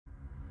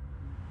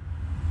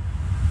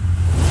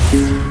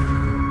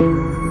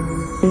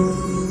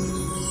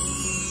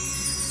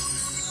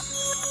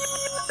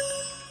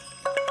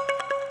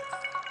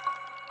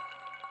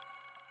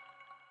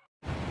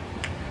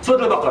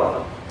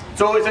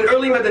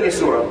any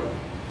surah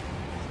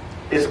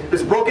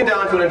is broken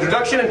down to an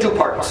introduction and 2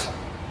 parts.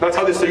 That's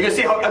how this, so you can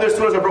see how other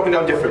surahs are broken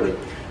down differently.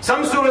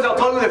 Some surahs I'll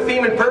tell you the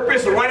theme and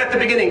purpose right at the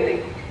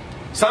beginning.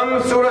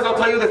 Some surahs I'll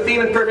tell you the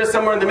theme and purpose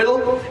somewhere in the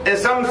middle. And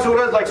some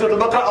surahs like Surat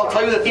Al-Baqara, I'll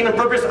tell you the theme and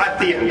purpose at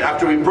the end.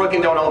 After we've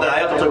broken down all the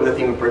ayat, I'll tell you the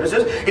theme and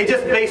purposes. It's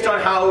just based on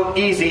how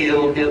easy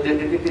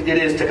it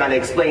is to kind of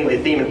explain the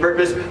theme and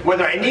purpose.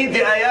 Whether I need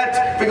the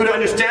ayat for you to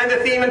understand the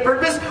theme and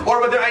purpose,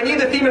 or whether I need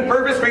the theme and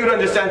purpose for you to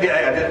understand the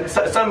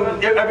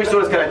ayat. Every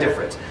surah is kind of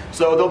different.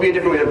 So there'll be a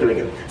different way of doing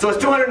it. So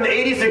it's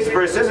 286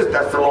 verses.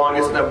 That's the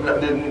longest,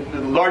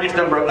 the largest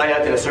number of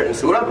ayat in a certain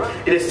surah.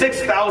 It is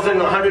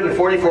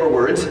 6,144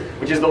 words,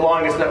 which is the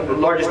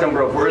largest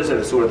number of words in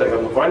a surah that you have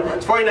in the Quran.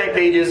 It's 49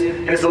 pages,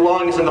 and it's the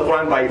longest in the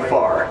Quran by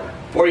far.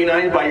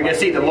 49, but you're going to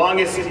see the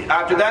longest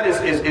after that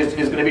is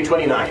going to be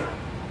 29.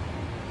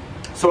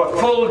 So a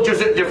full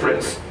juz'at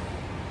difference,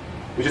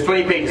 which is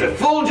 20 pages. A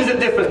full juz'at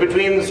difference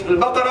between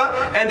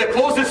Al-Baqarah and the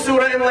closest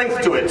surah in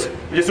length to it,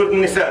 which is Surah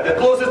Al-Nisa. The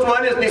closest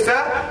one is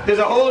Nisa. There's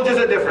a whole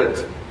juz'at difference.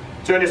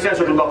 So you understand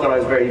Surah Al-Baqarah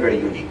is very, very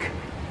unique.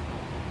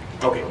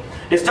 Okay.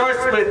 It starts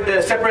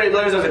with separated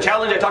letters as a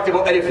challenge. I talked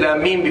about Alif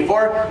Lam Mim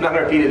before. I'm not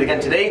going to repeat it again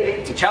today.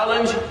 It's a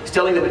challenge. It's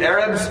telling the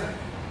Arabs,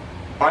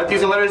 aren't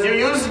these the letters you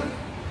use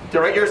to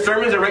write your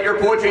sermons and write your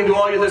poetry and do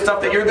all the stuff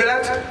that you're good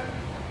at?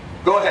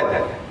 Go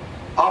ahead.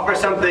 Offer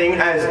something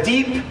as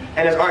deep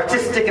and as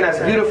artistic and as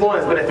beautiful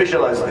and as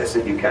beneficial as this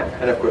if you can.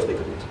 And of course they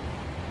couldn't.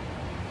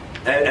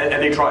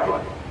 And they tried.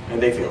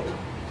 And they failed.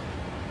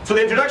 So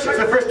the introduction to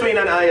the first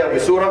 29 ayah of the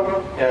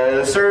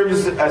surah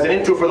serves as an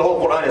intro for the whole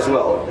Quran as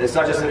well. It's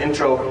not just an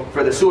intro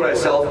for the surah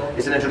itself,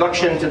 it's an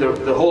introduction to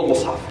the whole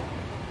Mus'haf.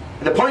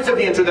 The points of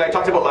the intro that I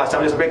talked about last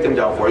time, I'll just break them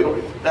down for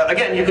you.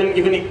 Again, you can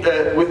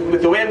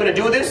with the way I'm going to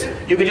do this,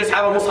 you can just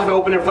have a Mus'haf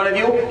open in front of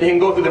you, and you can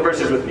go through the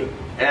verses with me.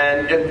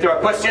 And if there are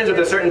questions, if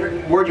there's a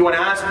certain word you want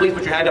to ask, please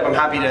put your hand up. I'm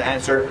happy to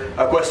answer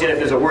a question if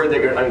there's a word that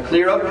you're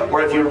unclear of.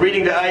 Or if you're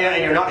reading the ayah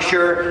and you're not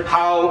sure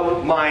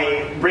how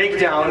my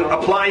breakdown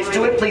applies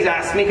to it, please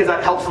ask me, because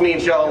that helps me,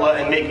 inshallah,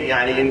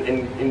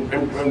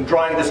 in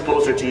drawing this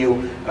closer to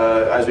you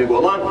as we go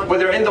along.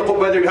 Whether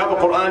you have a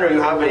Quran or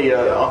you have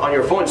on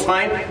your phone, it's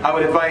fine. I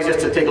would advise just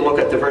to take a look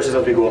at the verses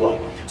as we go along.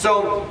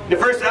 So the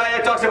first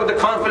ayah talks about the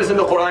confidence in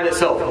the Quran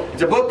itself.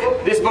 It's a book.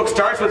 This book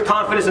starts with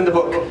confidence in the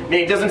book.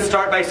 Meaning it doesn't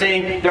start by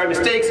saying, there are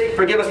mistakes,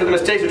 forgive us for the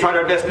mistakes, we tried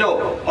our best.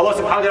 No. Allah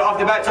subhanahu wa ta'ala off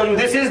the bat telling you,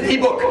 this is the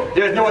book.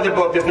 There is no other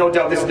book, there's no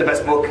doubt this is the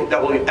best book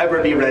that will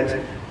ever be read.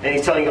 And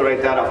He's telling you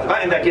right that off the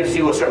bat, and that gives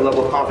you a certain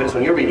level of confidence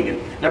when you're reading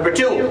it. Number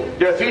 2,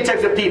 there are 3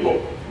 types of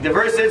people. The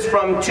verses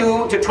from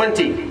 2 to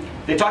 20.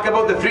 They talk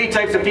about the 3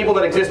 types of people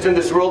that exist in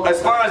this world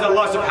as far as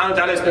Allah subhanahu wa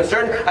ta'ala is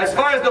concerned, as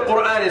far as the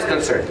Quran is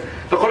concerned.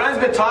 The Quran has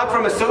been taught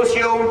from a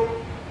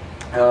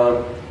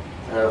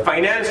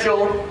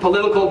financial,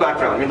 political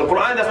background. I mean, the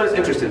Quran, that's what it's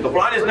interested in. The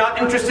Quran is not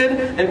interested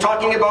in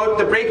talking about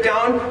the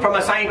breakdown from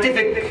a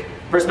scientific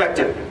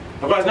perspective.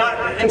 The Quran is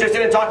not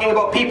interested in talking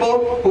about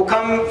people who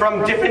come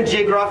from different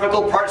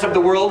geographical parts of the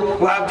world,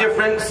 who have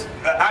different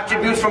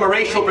attributes from a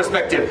racial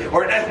perspective,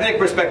 or an ethnic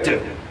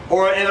perspective,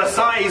 or in a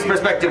size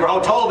perspective, or how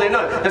tall they're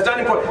not. That's not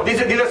important.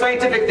 These are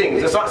scientific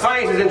things. The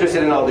science is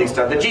interested in all these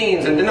stuff. The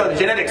genes and the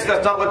genetics,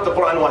 that's not what the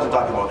Quran wants to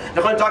talk about.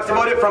 The Quran talks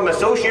about it from a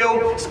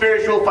socio,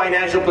 spiritual,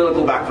 financial,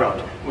 political background,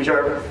 which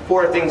are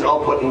 4 things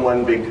all put in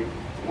one big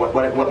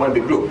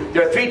group.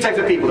 There are 3 types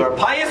of people. There are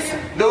pious,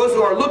 those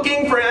who are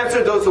looking for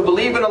answers, those who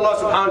believe in Allah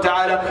subhanahu wa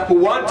ta'ala, who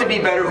want to be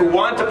better, who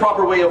want a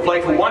proper way of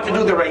life, who want to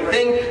do the right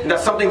thing, and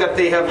that's something that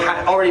they have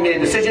already made a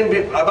decision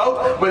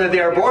about, whether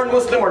they are born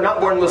Muslim or not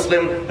born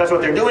Muslim, that's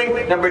what they're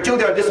doing. Number 2,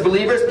 there are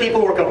disbelievers,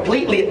 people who are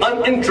completely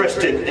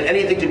uninterested in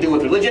anything to do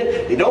with religion.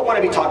 They don't want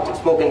to be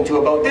spoken to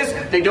about this,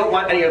 they don't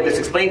want any of this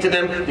explained to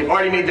them, they've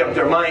already made up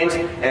their minds,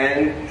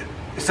 and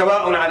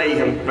سواء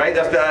عليهم, right?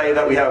 That's the ayah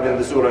that we have in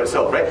the surah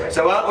itself, right?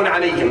 سواء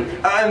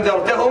عليهم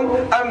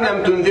أأنذرتهم أم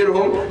لم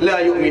تنذرهم لا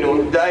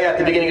يؤمنون. The ayah at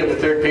the beginning of the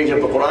 3rd page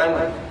of the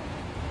Quran.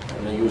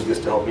 I'm going to use this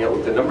to help me out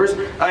with the numbers.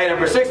 Ayah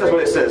number 6, that's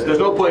what it says. There's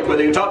no point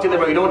whether you talk to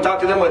them or you don't talk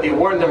to them, whether you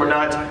warn them or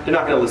not, they're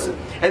not going to listen.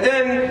 And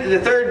then the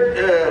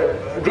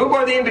 3rd group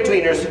are the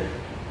in-betweeners.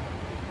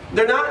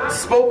 They're not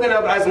spoken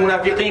of as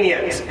munafiqeen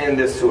yet in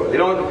this surah.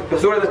 The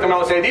surah doesn't come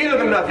out and say, these are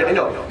the munafiqeen.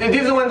 No,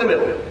 these are the ones in the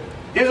middle.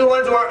 These are the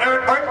ones who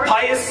aren't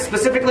pious,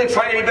 specifically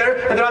trying to be better,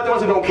 and they're not the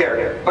ones who don't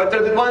care. But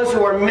they're the ones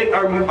who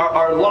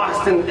are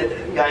lost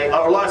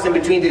in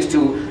between these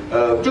 2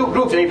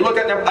 groups. And if you look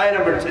at ayah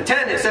number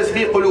 10, it says,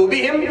 فِي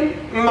قُلُوبِهِمْ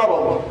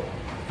مَرَضٌ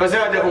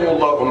فَزَادَهُمُ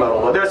اللَّهُ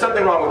مَرَضًا. There's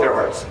something wrong with their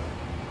hearts,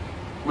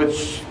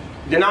 which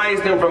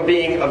denies them from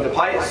being of the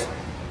pious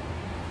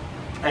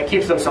and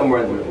keeps them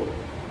somewhere in the middle.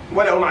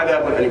 وَلَهُمْ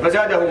عَذَابٌ أَلِيمٌ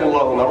فَزَادَهُمُ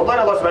اللَّهُ مَرَضًا.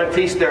 Allah subhanahu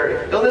increased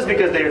their illness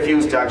because they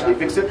refused to actually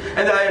fix it.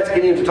 And the ayahs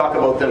continue to talk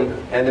about them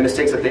and the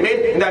mistakes that they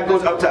made. And that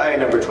goes up to ayah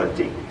number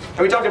 20. And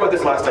we talked about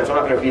this last time, so I'm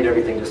not going to repeat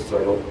everything just so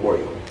I don't bore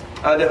you.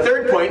 The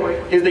 3rd point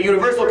is the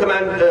universal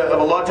command of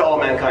Allah to all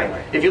mankind.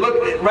 If you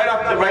look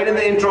right in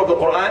the intro of the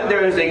Quran,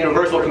 there is a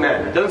universal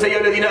command. It doesn't say يَا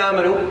الَّذِينَ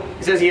آمَنُوا.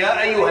 It says يَا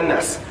أَيُّهَا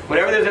النَّاسِ.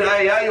 Whenever there's an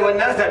ayah يَا أَيُّهَا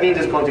النَّاسِ, that means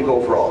it's going to go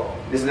for all.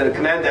 This is a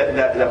command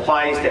that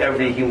applies to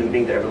every human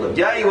being that ever lived.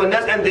 Ya ayyuhan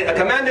nas, and the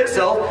command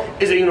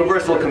itself is a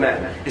universal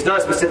command. It's not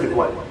a specific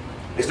one.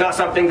 It's not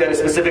something that is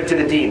specific to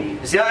the deen.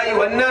 It's Ya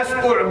ayyuhan nas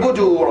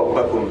u'budu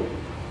rabbakum.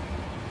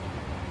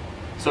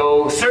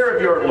 So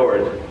serve your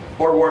Lord,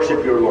 or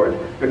worship your Lord,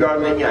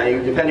 regardless,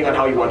 depending on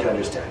how you want to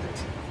understand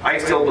it. I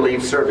still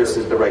believe service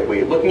is the right way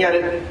of looking at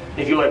it.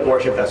 If you like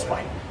worship, that's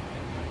fine.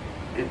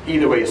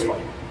 Either way is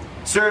fine.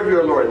 Serve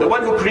your Lord, the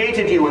one who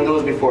created you and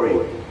those before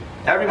you.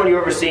 Everyone you've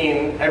ever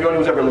seen, everyone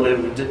who's ever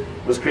lived,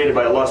 was created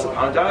by Allah subhanahu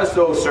wa ta'ala,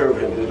 so serve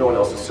Him. There's no one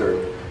else to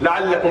serve.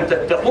 لَعَلَّكُمْ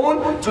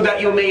تَتَّقُونَ, so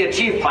that you may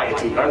achieve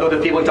piety. I know the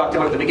people we talked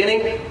about at the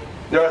beginning.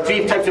 There are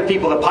three types of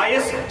people: the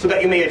pious, so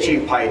that you may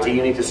achieve piety.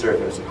 You need to serve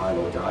Him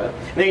subhanahu wa ta'ala.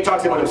 And then He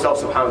talks about Himself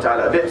subhanahu wa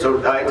ta'ala a bit.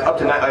 So up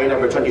to ayah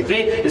number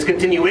 23, His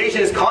continuation,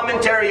 His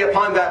commentary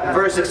upon that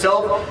verse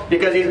itself,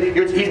 because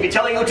He's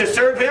telling you to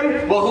serve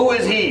Him. Well, who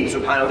is He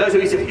subhanahu wa ta'ala? That's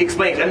what He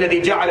explains.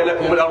 الَّذِي جَعَلَ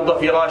لَكُمُ الْأَرْضَ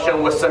فِرَاشًا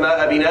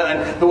وَالسَّمَاءَ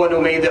بِنَاءً, the one who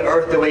made the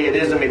earth the way it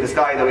is and made the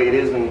sky the way it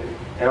is and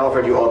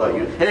offered you all that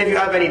you. And if you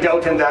have any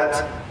doubt in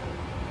that,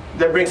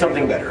 then bring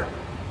something better.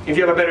 If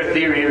you have a better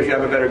theory, or if you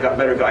have a better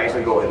guidance,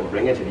 then go ahead and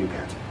bring it. If you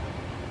can't.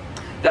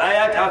 The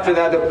ayat after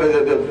that,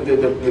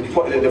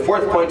 the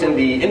fourth point in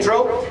the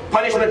intro,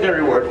 punishment and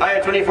reward.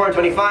 Ayat 24 and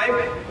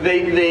 25,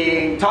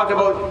 they talk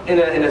about in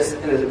a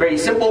very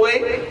simple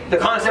way the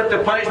concept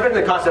of punishment and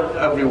the concept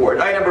of reward.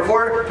 Ayat number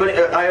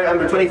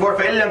 24,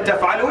 فَإِن لَمْ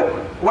تَفْعَلُوا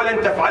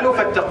وَلَن تَفْعَلُوا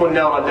فَاتَّقُوا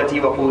النَّارَ الَّتِي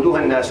وَقُودُهَا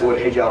النَّاسُ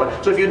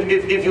وَالْحِجَارَةُ. So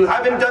if you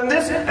haven't done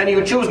this and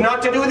you choose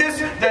not to do this,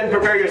 then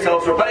prepare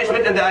yourselves for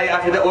punishment. And the ayat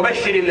after that,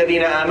 وَبَشِّرِ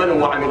الَّذِينَ آمَنُوا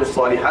وَعَمِلُوا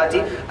الصَّالِحَاتِ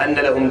أَنَّ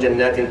لَهُمْ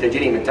جَنَّاتٍ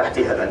تَجْرِي مِنْ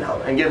تَحْتِهَا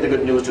الْأَنْهَارُ. And give the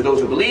good news to those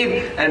who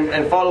believe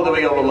and follow the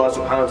way of Allah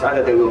subhanahu wa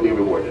ta'ala, they will be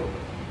rewarded.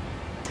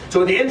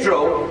 So in the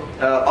intro,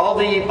 all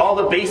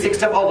the basic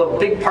stuff, all the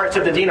big parts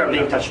of the deen are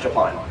being touched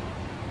upon.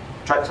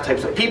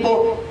 Types of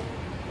people,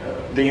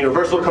 the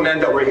universal command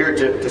that we're here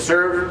to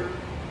serve,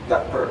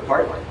 that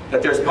part,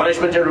 that there's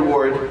punishment and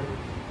reward.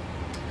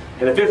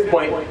 And the fifth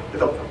point,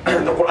 the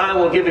Quran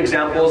will give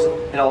examples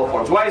in all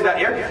forms. Why is that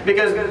here?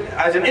 Because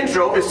as an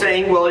intro is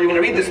saying, well, you're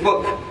going to read this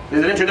book.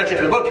 There's an introduction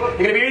to the book. You're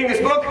going to be reading this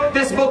book.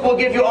 This book will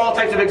give you all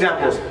types of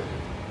examples.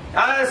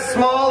 As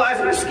small as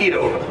a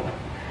mosquito.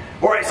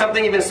 Or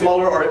something even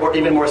smaller or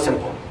even more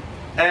simple.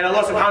 And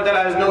Allah subhanahu wa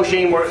ta'ala has no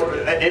shame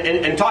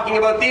in talking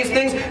about these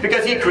things,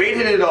 because He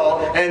created it all,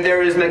 and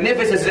there is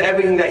magnificence in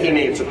everything that He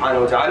made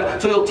subhanahu wa ta'ala.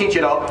 So He'll teach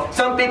it all.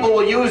 Some people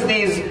will use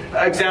these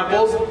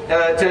examples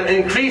to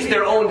increase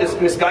their own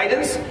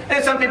misguidance,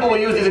 and some people will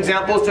use these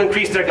examples to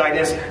increase their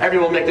guidance.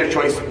 Everyone will make their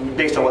choice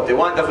based on what they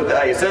want. That's what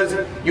the ayah says.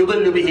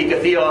 يُضِلُّ بِهِ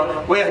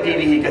كَثِيرًا وَيَهْدِي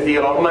بِهِ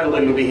كَثِيرًا وَمَا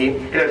يُضِلُّ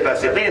بِهِ إِلَّا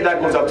الْفَاسِقِينَ. And that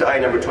goes up to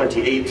ayah number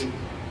 28,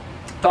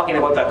 talking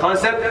about that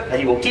concept that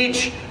He will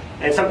teach.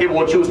 And some people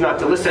will choose not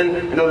to listen,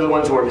 and those are the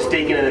ones who are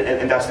mistaken,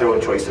 and that's their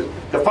own choices.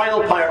 The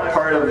final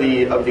part of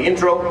the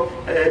intro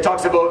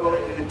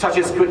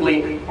touches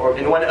quickly, or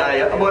in one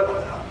ayah,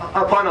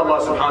 upon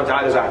Allah subhanahu wa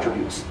ta'ala's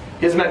attributes.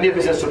 His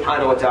magnificence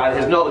subhanahu wa ta'ala,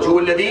 His knowledge. هو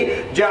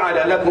الذي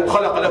جعل لكم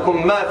خلق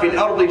لكم ما في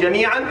الأرض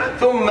جميعا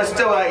ثم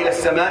استوى إلى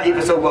السماء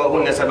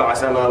فسواهن سبع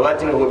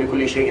سماوات وهو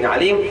بكل شيء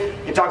عليم.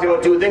 He talked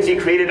about two things. He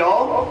created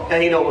all,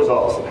 and He knows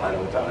all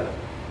subhanahu wa ta'ala.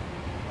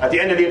 At the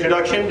end of the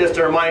introduction, just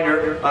a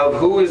reminder of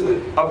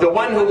the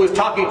one who was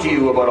talking to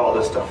you about all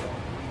this stuff.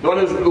 The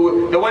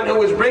one who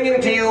was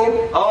bringing to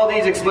you all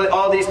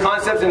these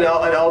concepts and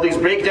all these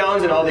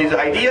breakdowns and all these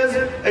ideas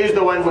is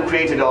the one who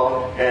created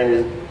all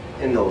and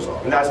knows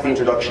all. And that's the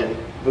introduction.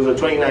 Those are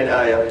 29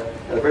 ayah,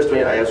 the first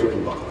 29 ayahs of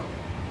Surat Al-Baqara.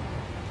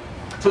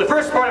 So the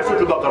first part of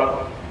Surat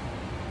Al-Baqara,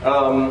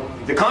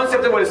 the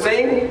concept of what it's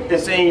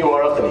saying you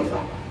are a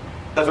Khalifa.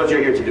 That's what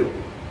you're here to do.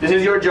 This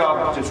is your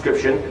job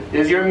description.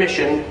 This is your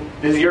mission.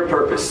 This is your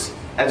purpose.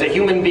 As a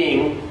human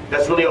being,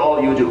 that's really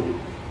all you do.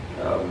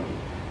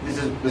 This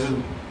is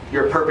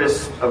your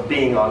purpose of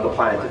being on the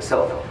planet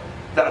itself.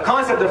 The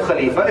concept of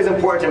Khalifa is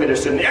important to be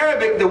understood. In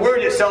Arabic, the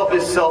word itself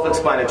is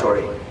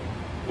self-explanatory.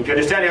 If you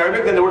understand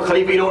Arabic, then the word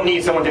Khalifa, you don't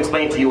need someone to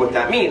explain to you what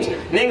that means.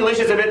 In English,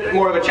 it's a bit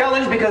more of a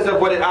challenge because of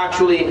what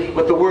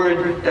the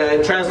word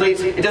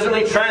translates. It doesn't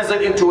really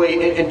translate into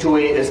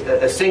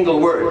a single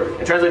word.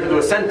 It translates into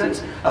a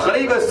sentence. A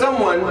Khalifa is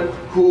someone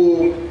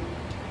who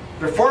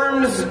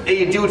performs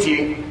a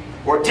duty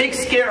or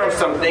takes care of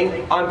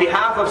something on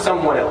behalf of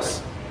someone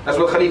else. That's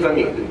what Khalifa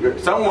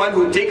means. Someone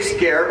who takes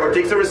care or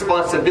takes the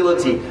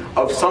responsibility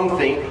of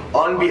something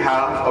on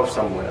behalf of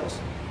someone else.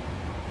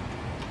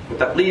 What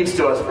that leads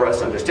to us, for us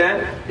to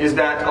understand, is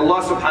that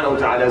Allah subhanahu wa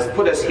ta'ala has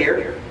put us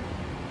here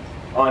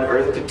on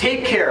earth to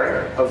take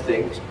care of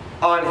things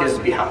on His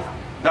behalf.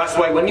 That's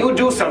why when you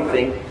do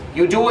something,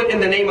 you do it in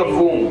the name of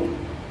whom?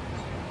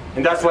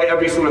 And that's why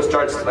every surah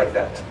starts like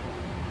that.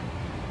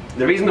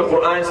 The reason the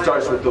Quran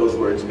starts with those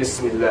words,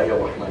 Bismillahir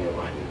Rahmanir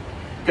Rahim.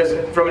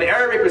 Because from an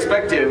Arabic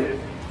perspective,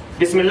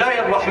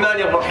 Bismillahir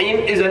Rahmanir Rahim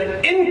is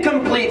an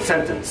incomplete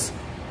sentence.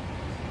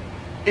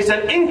 It's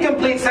an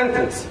incomplete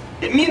sentence.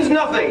 It means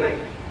nothing.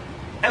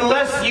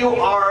 unless you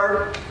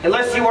are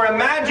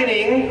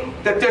imagining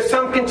that there's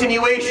some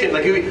continuation.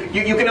 Like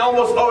you can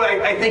almost,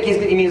 I think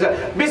he means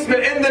that.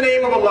 Bismillah, in the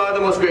name of Allah,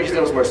 the most gracious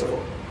and most merciful.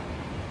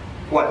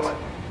 What?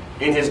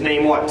 In His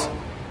name what?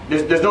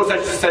 There's no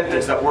such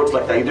sentence that works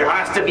like that. There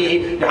has to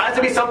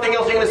be something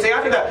else you're going to say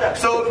after that.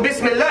 So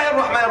Bismillah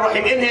ar-Rahman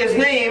ar-Rahim, in His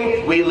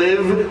name we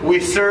live, we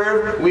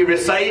serve, we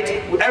recite,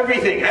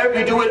 everything.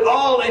 We do it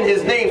all in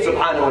His name,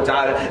 subhanahu wa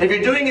ta'ala. If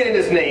you're doing it in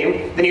His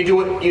name, then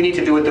you need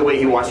to do it the way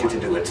He wants you to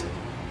do it.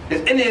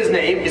 It's in His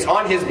name, it's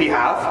on His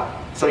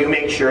behalf, so you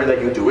make sure that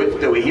you do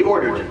it the way He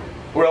ordered it.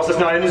 Or else it's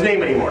not in His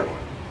name anymore.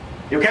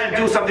 You can't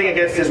do something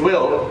against His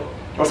will,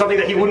 or something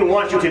that He wouldn't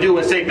want you to do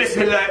and say,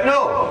 Bismillah,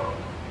 no.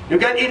 You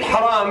can't eat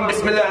haram,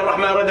 Bismillah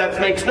ar-Rahman ar-Rahim, that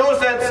makes no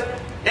sense.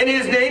 In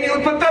His name, you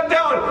would put that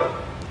down.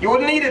 You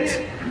wouldn't eat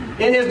it.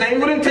 In His name, you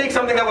wouldn't take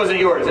something that wasn't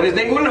yours. In His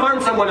name, you wouldn't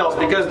harm someone else,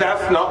 because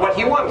that's not what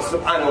He wants,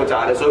 subhanahu wa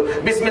ta'ala.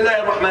 So,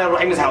 Bismillah ar-Rahman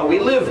ar-Rahim is how we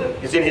live.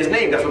 It's in His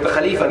name. That's what the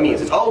Khalifa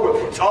means. It's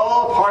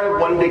all part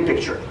of one big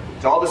picture.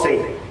 It's all the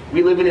same thing.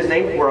 We live in His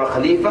name. We're a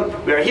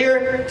Khalifa. We are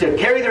here to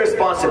carry the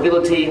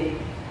responsibility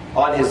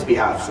on His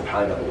behalf,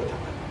 subhanahu wa ta'ala.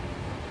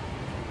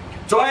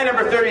 So ayah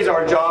number 30 is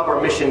our job, our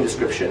mission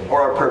description,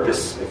 or our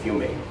purpose, if you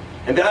may.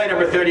 And the ayah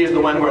number 30 is the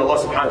one where Allah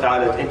subhanahu wa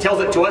ta'ala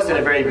tells it to us in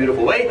a very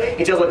beautiful way.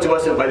 He tells it to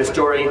us by the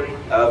story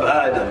of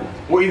Adam.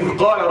 وَإِذْ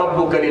قَالَ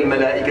رَبُّكَ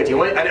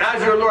لِلْمَلَائِكَةِ And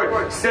as your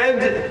Lord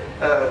said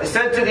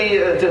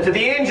to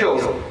the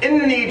angels,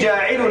 إِنِّي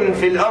جَاعِلٌ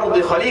فِي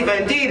الْأَرْضِ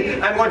خَلِيفَةً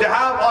Indeed, I'm going to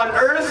have on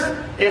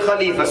earth a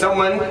Khalifa,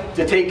 someone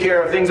to take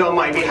care of things on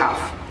my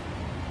behalf.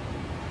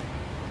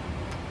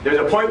 There's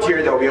a point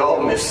here that we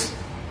all miss.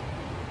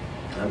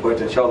 I'm going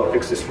to, inshallah,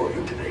 fix this for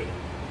you today.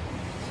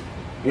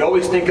 We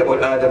always think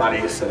about Adam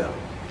alayhi salam.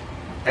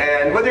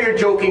 And whether you're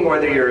joking,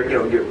 whether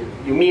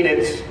you mean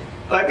it,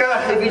 like,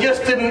 if you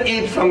just didn't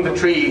eat from the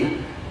tree,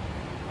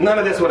 none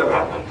of this would have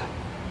happened.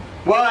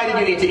 Why did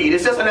you need to eat?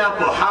 It's just an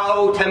apple.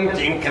 How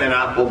tempting can an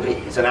apple be?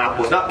 It's an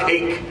apple. It's not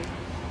cake.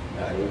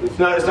 It's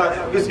not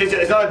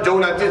a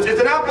donut.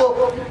 It's an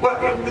apple. Well,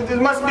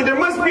 there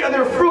must be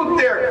other fruit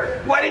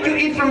there. Why did you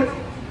eat from it?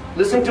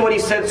 Listen to what He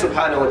said,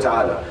 subhanahu wa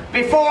ta'ala.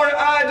 Before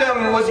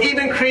Adam was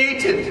even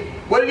created,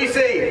 what did He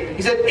say?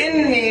 He said,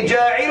 Inni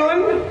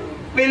ja'ilun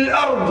bil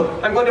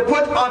ard. I'm going to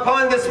put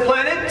upon this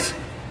planet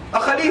a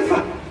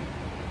Khalifa.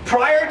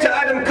 Prior to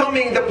Adam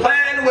coming, the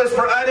plan was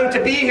for Adam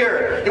to be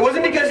here. It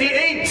wasn't because he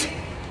ate.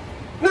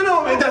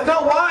 No, that's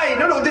not why.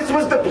 No, this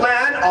was the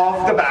plan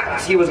off the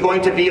bat. He was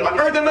going to be on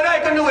earth. The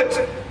Malaika knew it.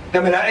 The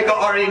Malaika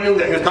already knew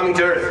that He was coming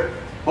to earth.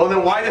 Well,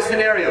 then why the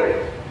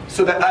scenario?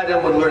 So that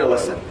Adam would learn a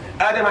lesson.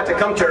 Adam had to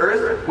come to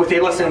earth with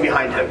a lesson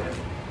behind him.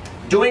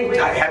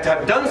 Had to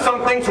have done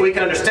something so we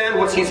can understand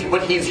what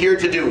he's here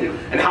to do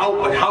and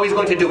how he's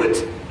going to do it.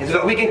 And so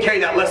that we can carry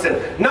that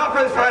lesson. Not for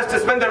us to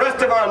spend the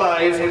rest of our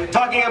lives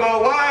talking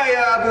about why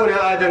Abuna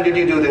Adam did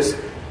you do this.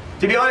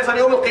 To be honest, on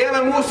Yawm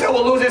al-Qiyamah, Musa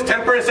will lose his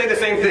temper and say the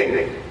same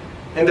thing.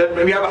 And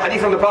we have a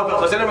hadith from the Prophet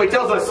where he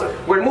tells us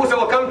where Musa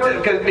will come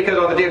to, because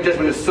on the Day of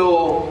Judgment is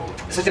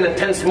such an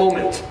intense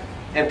moment.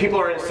 And people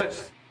are in such...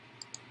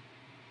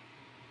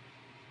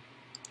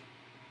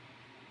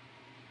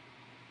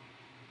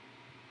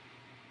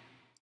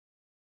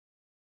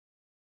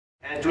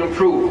 And to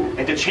improve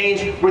and to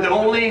change. We're the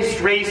only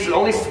race, the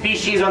only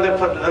species on the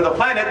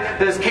planet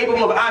that is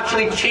capable of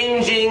actually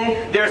changing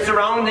their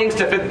surroundings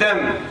to fit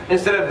them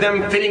instead of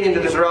them fitting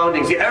into the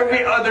surroundings. See,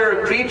 every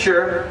other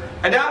creature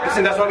adapts,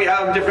 and that's why we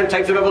have different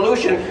types of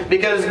evolution.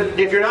 Because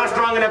if you're not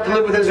strong enough to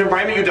live within this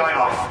environment, you die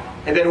off,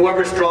 and then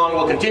whoever's strong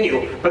will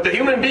continue. But the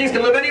human beings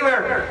can live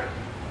anywhere,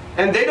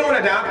 and they don't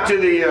adapt to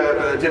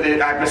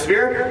the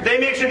atmosphere. They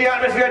make sure the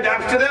atmosphere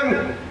adapts to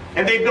them.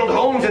 And they build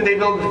homes, and they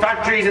build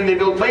factories, and they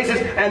build places,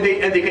 and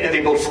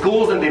they build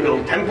schools, and they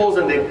build temples,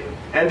 and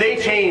they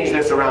change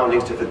their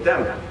surroundings to fit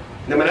them.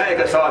 And the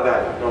Malaika saw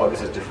that. No,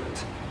 this is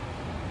different.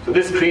 So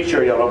this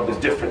creature, Ya Rabb, is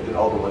different than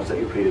all the ones that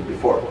you created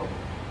before.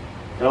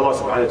 And Allah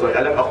subhanahu wa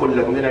ta'ala, أَلَمْ أَقُلْ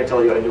لَكُمْ, then I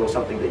tell you I know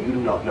something that you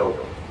do not know.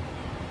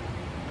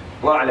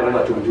 وَأَعْلَمَ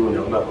مَا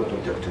تُبْدُونَ وَمَا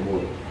كُنْتُمْ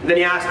تَكْتُمُونَ. And then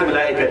He asked the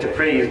Malaika to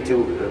pray,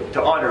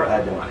 to honor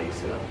Adam alayhi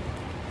salam,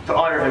 to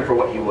honor him for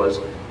what he was.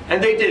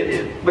 And they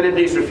did, but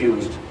Iblis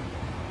refused.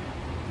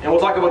 And we'll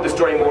talk about the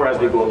story more as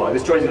we go along.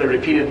 This story is going to be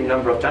repeated a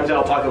number of times, and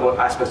I'll talk about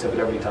aspects of it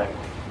every time.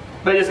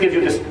 But it just gives you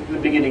the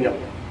beginning of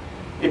it.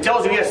 It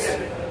tells you, yes,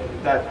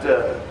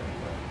 that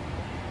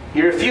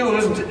he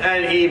refused,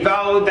 and he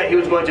vowed that he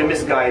was going to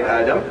misguide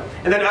Adam.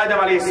 And then Adam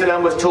alayhi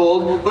salam was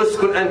told,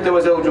 "Uskun anta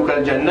wa zawjuka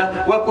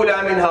al-jannah, wa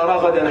kula minha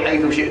ragadan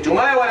haythu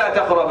shi'tuma, wa la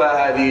taqraba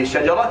hadhihi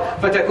ash-shajara,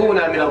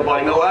 fatakuna min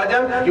al-zalimin." Oh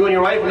Adam, you and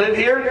your wife live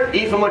here,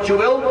 eat from what you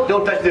will,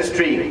 don't touch this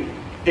tree.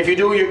 If you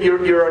do,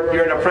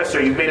 you're an oppressor.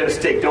 You've made a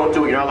mistake. Don't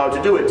do it. You're not allowed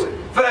to do it.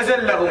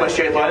 فَأَزَلَّهُمَا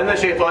الشَّيْطَانُ, and the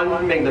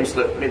shaitan made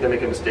them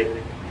make a mistake.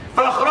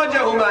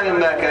 فَأَخْرَجَهُمَا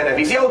مِمَّا كَانَ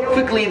فِيهِ. See how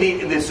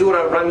quickly the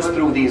surah runs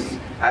through these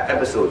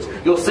episodes.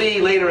 You'll see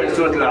later in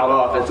Surat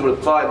Al-A'raf and Surat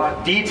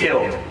Al-Sad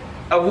detailed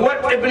of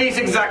what Iblis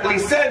exactly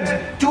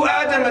said to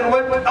Adam and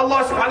what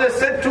Allah subhanahu wa ta'ala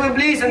said to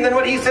Iblis and then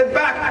what he said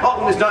back.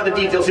 Oh, it's not the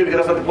details here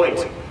because that's not the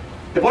point.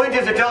 The point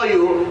is to tell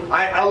you,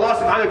 Allah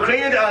subhanahu wa ta'ala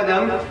created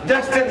Adam,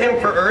 destined him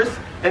for earth,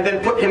 and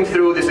then put him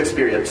through this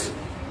experience.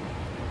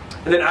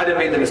 And then Adam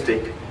made the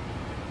mistake.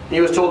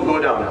 He was told,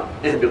 go down.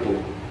 You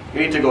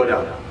need to go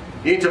down.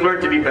 You need to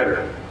learn to be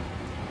better.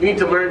 You need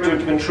to learn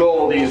to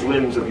control these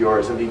whims of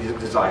yours and these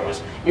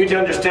desires. You need to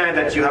understand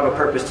that you have a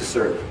purpose to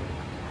serve.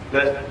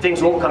 That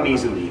things won't come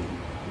easily.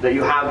 That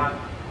you have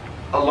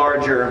a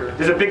larger,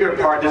 there's a bigger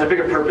part, there's a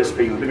bigger purpose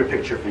for you, a bigger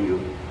picture for you.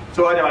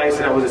 So Adam a.s.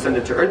 was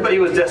ascended to earth, but he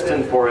was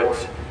destined for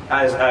it,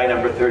 as ayah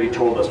number 30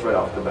 told us right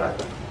off the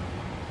bat.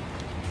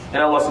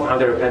 And Allah subhanahu wa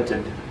ta'ala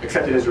repented,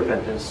 accepted his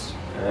repentance,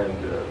 and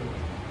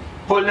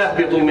قُلْنَا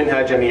اهْبِطُوا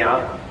مِنْهَا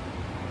جَمِيعًا.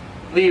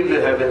 Leave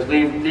the heavens,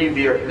 leave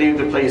the earth, leave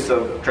the place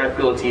of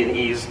tranquility and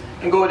ease,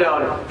 and go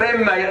down.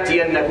 فَإِمَّا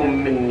يَأْتِيَنَّكُم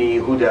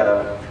مِّنِّي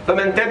هُدًى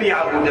فَمَنْ تَبِعَ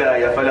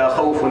هُدَايَ فَلَا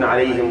خَوْفٌ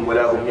عَلَيْهِمْ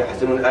وَلَا هُمْ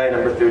يَحْزَنُونَ. Ayah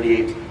number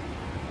 38.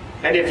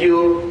 And if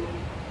you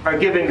are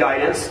given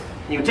guidance,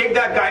 you take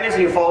that guidance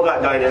and you follow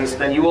that guidance,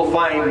 then you will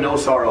find no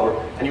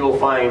sorrow and you will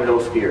find no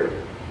fear.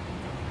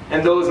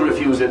 And those who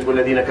refuse it,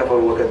 وَالَّذِينَ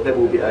كَفَرُوا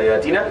وَكَذَّبُوا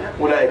بِآيَاتِنَا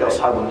أُولَٰئِكَ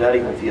أَصْحَابُ النَّارِ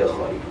هُمْ فِيهَا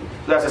خَالِدُونَ.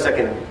 So that's the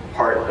second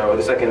part, or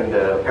the second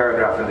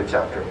paragraph in the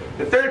chapter.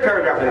 The third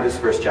paragraph in this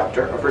first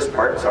chapter, or first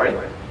part, sorry.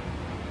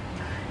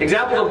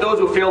 Examples of those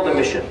who failed the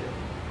mission.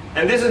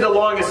 And this is the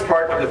longest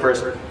part of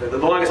the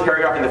longest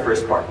paragraph in the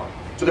first part.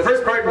 So the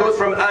first part goes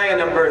from ayah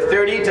number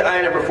 30 to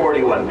ayah number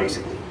 41,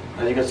 basically.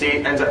 As you can see,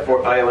 it ends at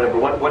ayah number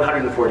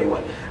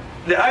 141.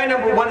 The ayah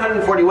number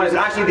 141 is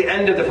actually the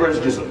end of the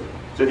first juz'.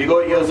 So if you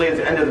go, you'll see it's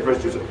the end of the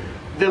first juz'.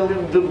 The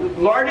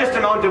largest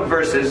amount of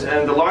verses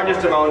and the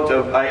largest amount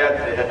of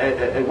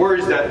ayat,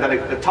 words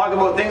that talk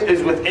about things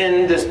is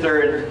within this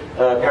third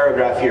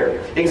paragraph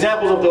here.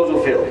 Examples of those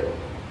who failed.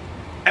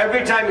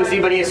 Every time you see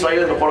Bani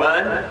Israel in the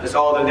Quran, that's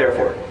all they're there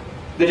for.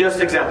 They're just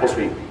examples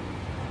for you.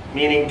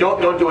 Meaning,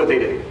 don't do what they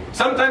did.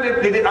 Sometimes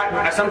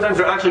sometimes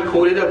they're actually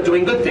quoted of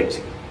doing good things.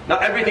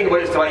 Not everything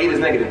about Israel is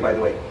negative, by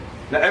the way.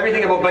 Not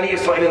everything about Bani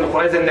Israel in the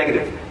Quran is a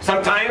negative.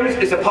 Sometimes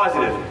it's a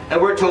positive,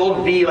 and we're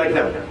told, be like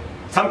them.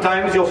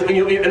 Sometimes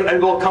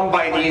and we'll come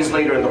by these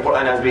later in the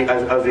Quran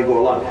as we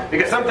go along.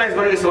 Because sometimes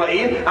Bani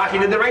Israel actually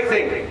did the right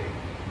thing.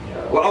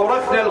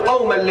 وَأَوْرَثْنَا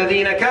الْقَوْمَ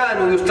الَّذِينَ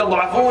كَانُوا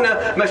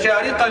يُسْتَضْعَفُونَ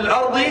مَشَارِقَ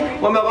الْأَرْضِ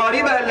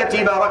وَمَغَارِبَهَا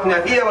الَّتِي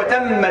بَارَكْنَا فِيهَا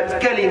وَتَمَّتْ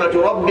كَلِمَةُ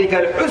رَبِّكَ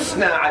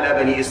الْحُسْنَى عَلَى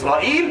بَنِي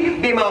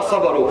إِسْرَائِيلَ بِمَا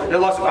صَبَرُوا. And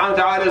Allah subhanahu wa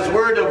ta'ala's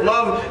word of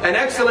love and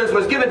excellence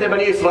was given to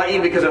Bani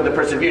Israel because of the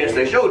perseverance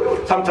they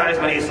showed. Sometimes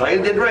Bani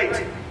Israel did right.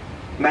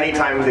 Many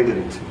times they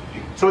didn't.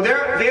 So they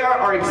are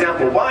our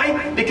example.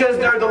 Why? Because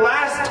they're the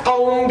last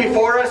qawm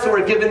before us who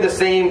were given the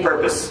same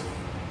purpose.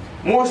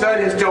 Musa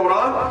in his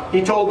Torah,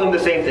 he told them the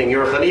same thing.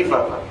 You're a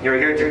Khalifa. You're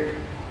here to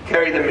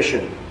carry the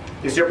mission.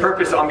 This is your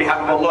purpose on behalf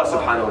of Allah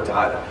subhanahu wa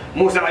ta'ala.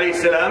 Musa alayhi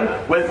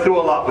salam went through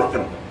a lot with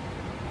them.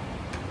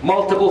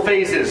 Multiple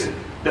phases.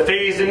 The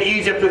phase in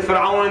Egypt with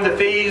Fir'aun, the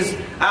phase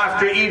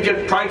after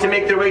Egypt trying to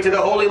make their way to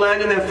the Holy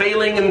Land and then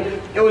failing, and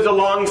it was a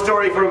long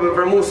story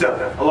for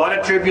Musa. A lot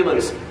of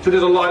turbulence. So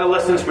there's a lot of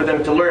lessons for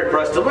them to learn, for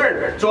us to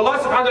learn. So Allah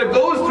subhanahu wa ta'ala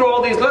goes through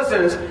all these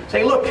lessons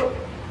saying, look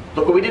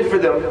what we did for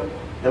them,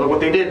 and look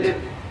what they did.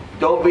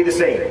 Don't be the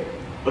same.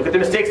 Look at the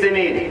mistakes they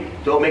made.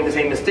 Don't make the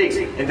same mistakes.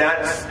 And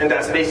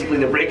that's basically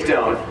the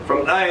breakdown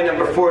from ayah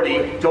number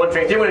 40 to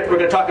 123. We're going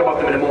to talk about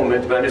them in a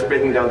moment, but I'm just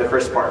breaking down the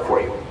first part for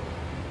you.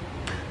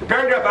 The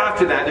paragraph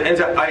after that, it ends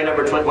at ayah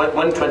number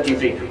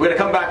 123. We're going to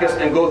come back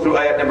and go through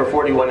ayah number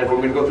 41, and we're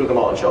going to go through them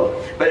all, inshallah.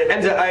 But it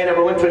ends at ayah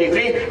number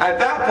 123. At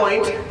that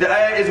point, the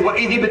ayah is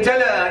وَإِذِ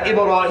ابْتَلَى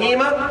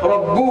إِبْرَاهِيمَ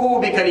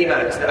رَبُّهُ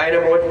بِكَلِمَاتٍ. The ayah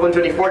number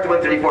 124 to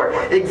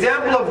 134.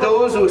 Example of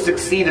those who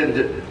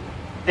succeeded.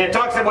 And it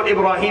talks about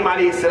Ibrahim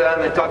alayhi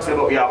salam, it talks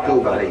about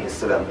Yaqub alayhi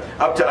salam,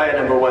 up to ayah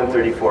number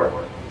 134,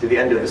 to the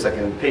end of the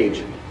second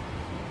page.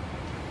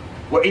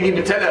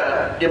 وَإِذِ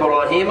ابْتَلَى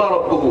إِبْرَاهِيمَ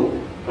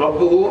رَبُّهُ.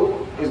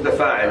 Rabbuhu is the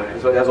fa'il,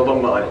 so it has a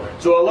dhamma on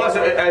it. So Allah,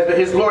 as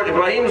his Lord,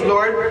 Ibrahim's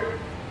Lord,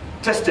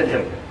 tested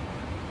him.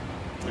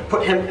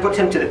 Put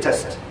him to the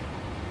test.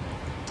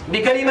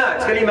 Bikalimat.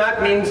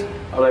 Kalimat means,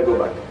 how do I go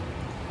back?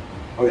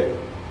 Okay,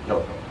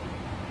 no.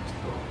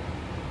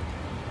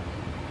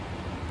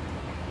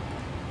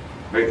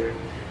 Very good.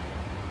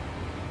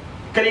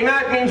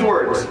 Kalimat means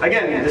words.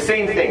 Again, the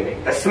same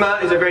thing.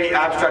 Asma is a very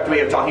abstract way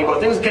of talking about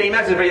things.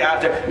 Kalimat is very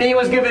abstract. He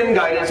was given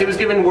guidance, he was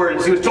given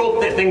words, he was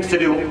told things to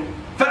do.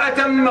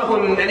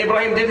 فَأَتَمَّهُنْ. And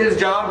Ibrahim did his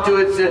job to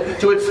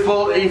its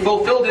full, he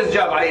fulfilled his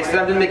job, alayhi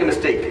salam, didn't make a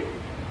mistake.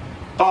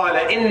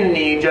 قَالَ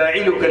إِنِّي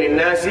جَاعِلُكَ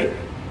لِلنَّاسِ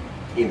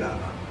إِمَامًا.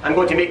 I'm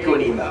going to make you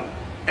an imam.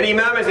 An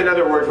imam is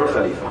another word for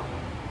khalifa.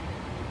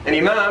 An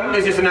imam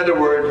is just another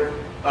word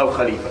of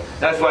khalifa.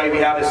 That's why we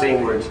have the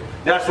same words.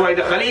 That's why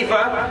the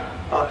khalifa,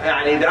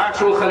 the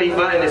actual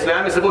khalifa in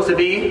Islam is supposed to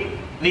be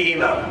the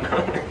imam.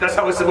 That's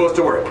how it's supposed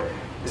to work.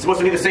 It's supposed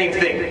to be the same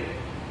thing.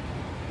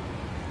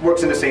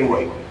 Works in the same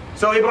way.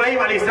 So Ibrahim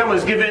a.s.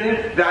 was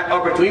given that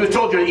opportunity. He was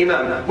told you're an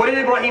imam. What did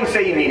Ibrahim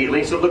say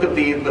immediately? So look at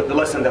the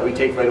lesson that we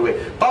take right away.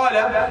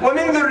 قَالَ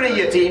وَمِن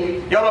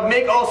ذُرِّيَّتِي. Ya Rab,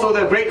 make also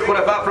the great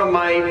khulafa from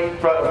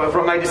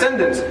my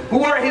descendants.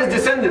 Who are his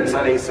descendants,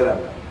 alayhi salam?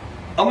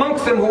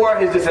 Amongst them, who are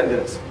his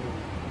descendants?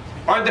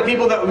 aren't the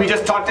people that we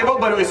just talked about,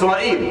 Banu Israel.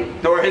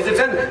 They were his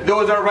descendants.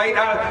 Those are right,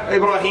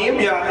 Ibrahim,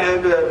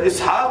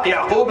 Ishaq,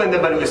 Yaqub, and the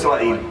Banu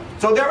Israel.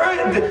 So there are,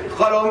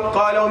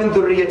 قَالَوْ مِنْ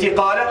ذُرِّيَّتِي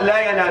قَالَ لَا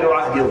يَنَالُ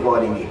عَهْدِ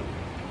الظَّالِمِينَ.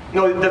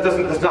 No,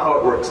 that's not how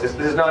it works. This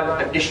is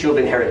not an issue of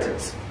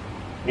inheritance.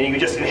 Meaning you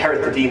just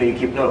inherit the deen and you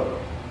keep, no.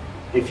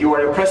 If you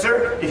are an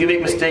oppressor, if you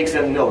make mistakes,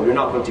 then no, you're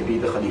not going to be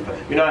the Khalifa.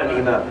 You're not an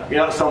Imam.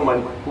 You're not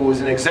someone who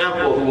is an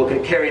example who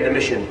will carry the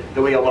mission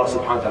the way Allah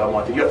subhanahu wa ta'ala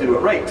wanted. You have to do it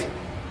right.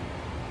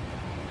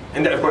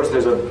 And then of course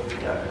there's a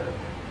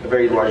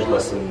very large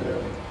lesson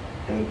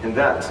in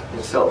that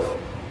itself.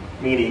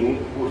 Meaning,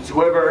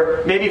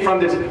 whoever, maybe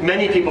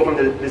many people from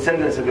the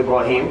descendants of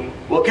Ibrahim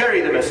will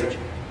carry the message,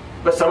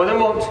 but some of them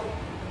won't.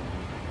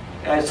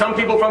 And some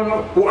people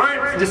who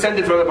aren't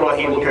descended from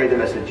Ibrahim will carry the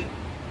message,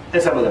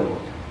 and some of them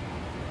won't.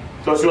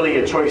 So it's really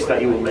a choice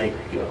that you will make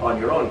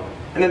on your own.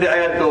 And then the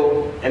ayat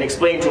go and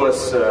explain to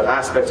us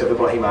aspects of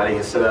Ibrahim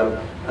alayhi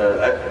salam,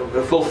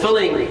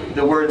 fulfilling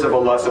the words of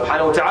Allah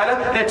subhanahu wa ta'ala.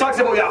 And it talks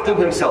about Yaqub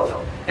himself.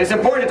 And it's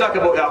important to talk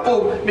about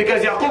Yaqub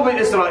because Yaqub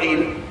is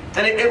Israel.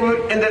 And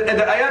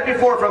the ayat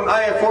before, from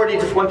ayat 40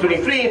 to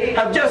 123,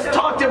 have just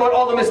talked about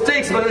all the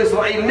mistakes Banu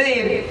Israel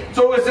made.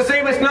 So it's the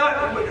same, it's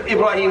not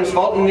Ibrahim's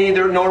fault,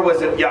 nor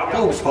was it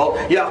Yaqub's fault.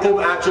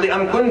 Yaqub actually,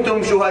 أَمْ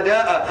كُنْتُمْ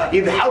شُهَدَاءَ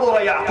إِذْ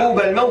حَضَرَ يَعْقُوبَ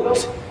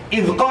الْمَوْتِ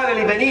إِذْ قَالَ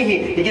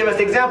لِبَنِيهِ. He gave us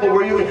the example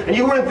where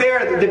you weren't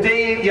there the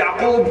day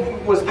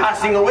Yaqub was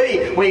passing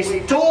away, when he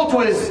told to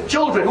his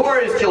children. Who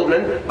are his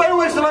children?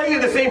 Banu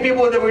Israel, the same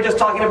people that we were just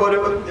talking about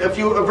a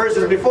few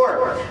verses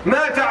before.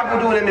 مَا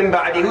تَعْبُدُونَ مِن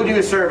بَعْدِي. Who do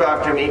you serve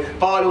after me?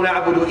 قَالُوا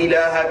نَعْبُدُ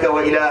إِلَهَكَ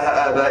وَإِلَهَ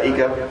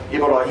آبَائِكَ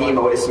إِبْرَاهِيمَ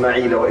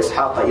وَإِسْمَاعِيلَ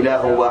وَإِسْحَاقَ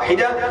إِلَهًا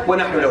وَاحِدًا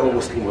وَنَحْنُ لَهُ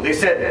مُسْلِمُونَ. They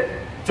said,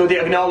 so they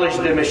acknowledged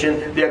the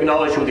mission, they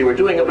acknowledged who they were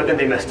doing it, but then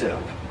they messed it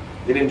up.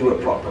 They didn't do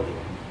it properly.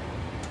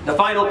 The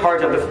final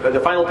part of the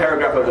final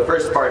paragraph of the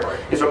first part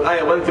is from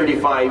ayah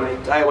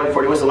 135 to ayah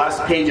 140. It's the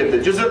last page of the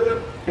juz'ah,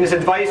 and it's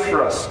advice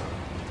for us.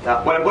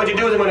 What I'm going to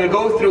do is I'm going to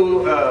go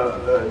through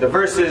the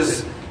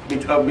verses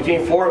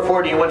between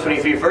 440 and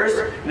 123 first,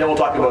 and then we'll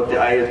talk about the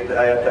ayat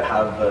that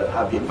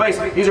have the advice.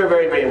 These are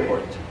very, very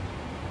important.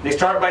 They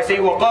start by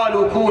saying,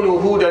 وَقَالُوا كُونُوا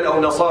هُودًا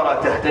أَوْ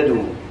نَصَارَى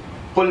تَهْتَدُوا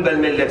قُلْ بَلْ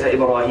مِلَّةَ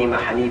إِبْرَاهِيمَ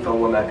حَنِيفًا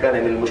وَمَا كَانَ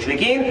مِنَ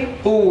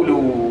الْمُشْرِكِينَ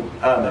قُولُوا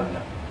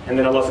آمَنَّا. And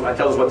then Allah subhanahu wa ta'ala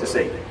tells us what to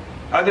say.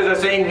 Others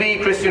are saying,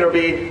 be Christian or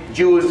be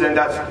Jews, and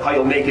that's how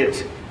you'll make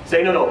it.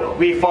 Say, no,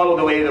 we follow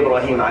the way of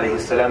Ibrahim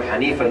alayhi salam,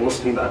 Hanifan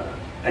Muslima.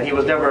 And he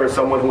was never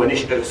someone who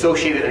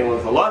associated anyone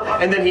with Allah.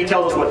 And then he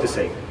tells us what to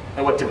say,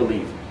 and what to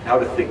believe, how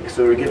to think.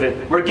 So we're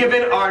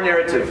given our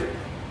narrative.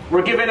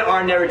 We're given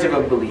our narrative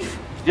of belief.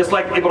 Just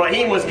like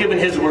Ibrahim was given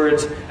his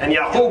words, and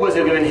Yaqub was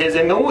given his,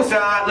 and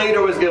Musa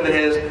later was given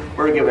his,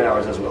 we're given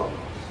ours as well.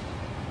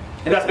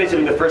 And that's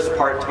basically the first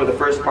part of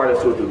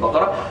Surat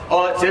Al-Baqara.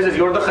 All it says is,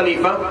 you're the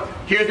Khalifa.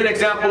 Here's an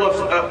example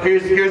of,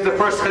 here's the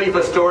first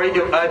Khalifa story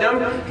of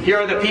Adam. Here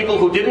are the people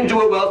who didn't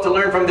do it well to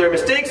learn from their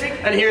mistakes.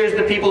 And here's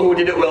the people who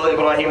did it well,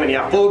 Ibrahim and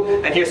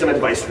Yaqub. And here's some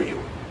advice for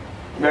you.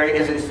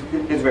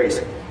 It's very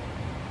simple.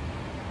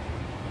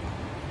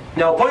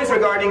 Now, points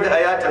regarding the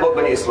ayat about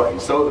Bani Israel.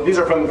 So these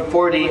are from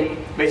 40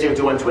 basically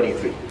to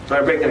 123. So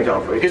I break them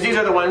down for you. Because these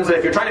are the ones that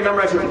if you're trying to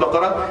memorize Surat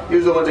Al-Baqara,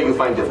 these are the ones that you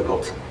find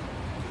difficult.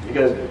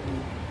 Because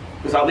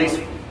there's at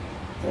least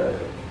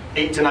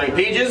 8 to 9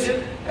 pages,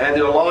 and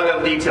there's a lot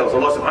of details.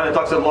 Allah subhanahu wa ta'ala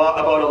talks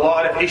about a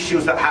lot of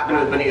issues that happen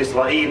with Bani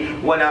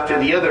Israel, one after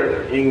the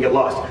other, and you can get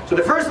lost. So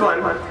the first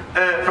one,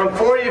 from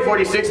 40 to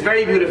 46,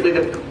 very beautifully,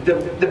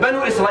 the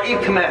Banu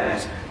Israel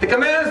commands. The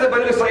commands that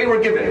Banu Israel were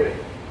given.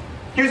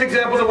 Here's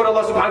examples of what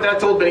Allah subhanahu wa ta'ala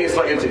told Bani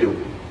Israel to do.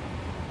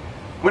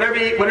 Whenever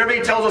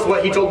He tells us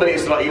what He told Bani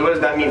Israel, what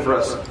does that mean for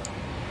us?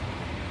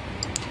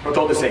 We're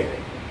told the same.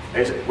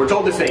 We're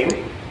told the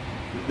same.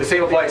 The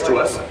same applies to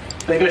us.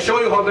 And He's going to show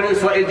you how Bani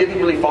Israel didn't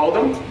really follow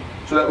them,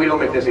 so that we don't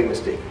make the same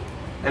mistake.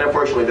 And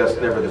unfortunately, that's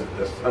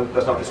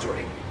not the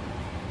story.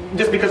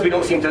 Just because we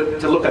don't seem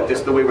to look at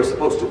this the way we're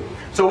supposed to.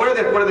 So what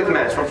are the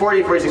commands? From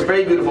 40 to 46,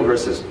 very beautiful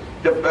verses.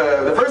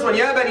 The first one,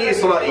 Ya Bani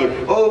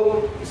Israel,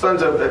 O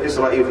sons of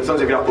Israel,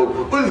 sons of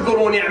Yaqub,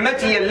 اذكروا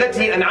نعمتي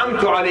التي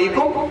أنعمت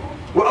عليكم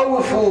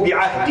وأوفوا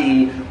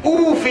بعهدي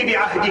أوف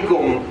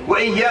بعهدكم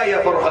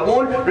وإياي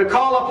فارهبون.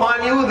 Recall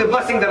upon you the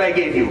blessing that I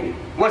gave you.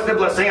 What's the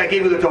blessing? I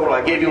gave you the Torah,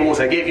 I gave you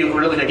Musa, I gave you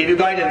religion, I gave you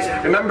guidance.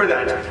 Remember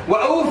that.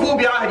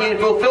 وَأَوْفُوا بِعَهْدِي, and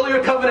fulfill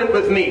your covenant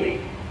with me.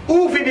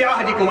 أُوفِ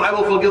بِعَهْدِكُمْ, I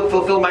will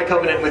fulfill my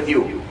covenant with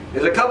you.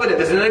 There's a covenant,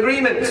 there's an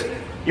agreement.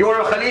 You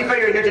are a Khalifa,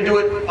 you're here to do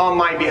it on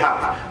my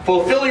behalf.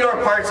 Fulfill your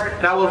parts,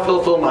 and I will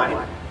fulfill mine.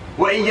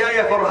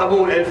 وَإِيَّايَ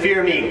فَارْهَبُونَ, and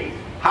fear me.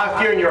 Have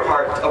fear in your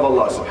heart of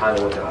Allah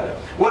subhanahu wa ta'ala.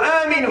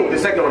 وَآمِنُوا, the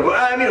second one.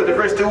 وَآمِنُوا, the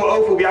first two.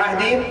 وَأَوْفُوا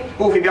بِعَهْدِي,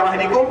 أُوفِ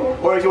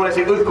بِعَهْدِكُم. Or if you want to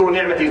say اذكروا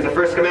نعمتي is the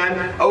first command.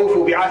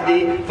 أَوْفُوا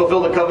بِعَهْدِي,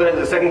 fulfill the covenant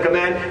is the second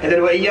command. And then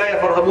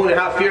وَإِيَّايَ فَارْهَبُونَ, and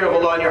have fear of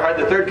Allah in your heart,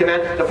 the third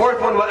command. The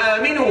fourth one,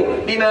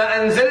 وَآمِنُوا بِمَا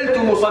أَنزَلْتُ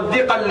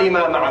مُصَدِّقًا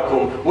لِمَا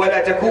مَعَكُمْ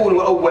وَلَا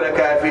تَكُونُوا أَوَّلَ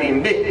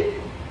كَافِرٍ بِهِ.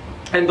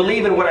 And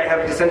believe in what I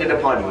have descended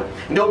upon you.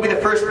 And don't be the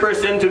first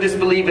person to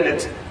disbelieve in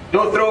it.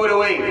 Don't throw it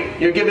away.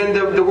 You're given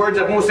the words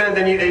of Musa, and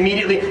then you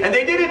immediately, and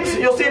they did it.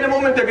 You'll see in a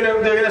moment they're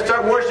gonna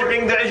start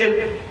worshipping the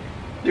Ajl.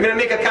 You're gonna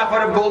make a calf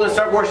out of gold and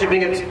start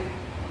worshipping it.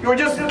 You were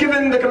just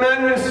given the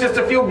commandments just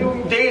a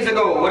few days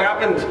ago. What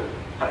happened?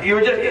 You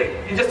were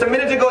just a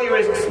minute ago. It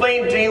was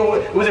explained to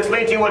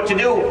you what to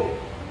do.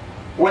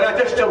 وَلَا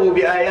تَشْتَرُوا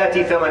بِآيَاتِ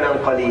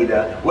ثَمَنًا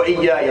قَلِيلًا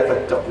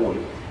وَإِيَّايَ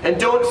فَاتَّقُونَ. And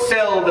don't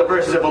sell the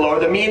verses of Allah, or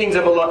the meanings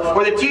of Allah,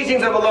 or the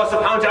teachings of Allah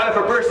subhanahu wa ta'ala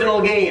for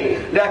personal gain.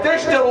 لَا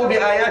تَشْتَرُوا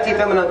بِآيَاتِ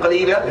ثَمَنًا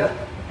قَلِيلًا.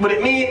 But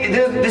it means,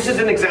 this is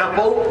an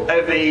example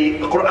of a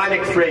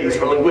Quranic phrase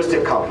for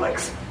linguistic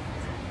complex.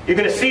 You're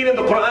going to see it in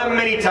the Quran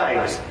many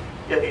times.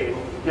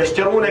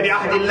 يَشْتَرُونَ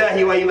بِعَهْدِ اللَّهِ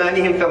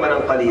وَإِيمَانِهِمْ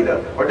ثَمَنًا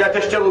قَلِيلًا. Or لَا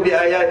تَشْتَرُوا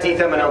بِآيَاتِ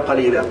ثَمَنًا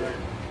قَلِيلًا.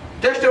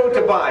 تَشْتَرُوا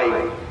to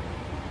buy.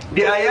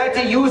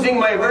 بِآيَاتِ using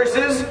my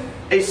verses,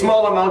 a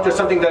small amount or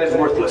something that is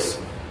worthless.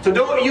 So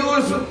don't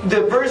use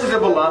the verses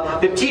of Allah,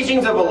 the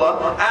teachings of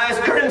Allah, as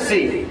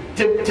currency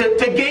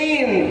to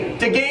gain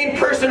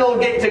personal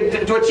gain,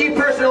 to achieve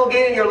personal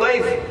gain in your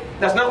life.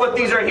 That's not what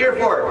these are here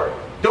for.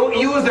 Don't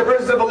use the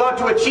verses of Allah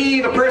to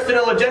achieve a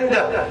personal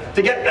agenda,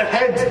 to get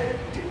ahead.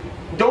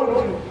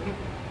 Don't.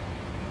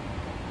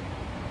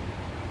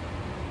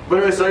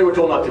 Banu Israel were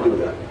told not to do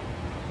that.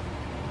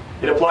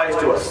 It applies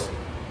to us.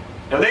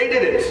 Now they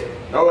did it.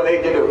 No,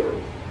 they did it.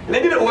 And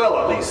they did it well,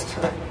 at least.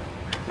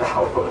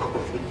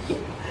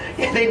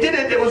 They did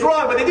it. It was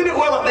wrong, but they did it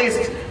well, at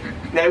least.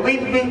 Now we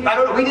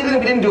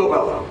didn't do it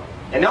well.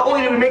 And not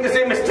only did we make the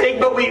same mistake,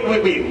 but we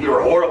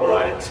were horrible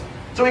at it.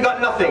 So we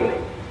got nothing.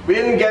 We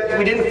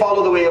didn't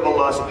follow the way of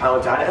Allah subhanahu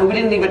wa ta'ala, and we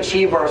didn't even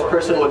achieve our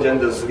personal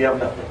agendas. We have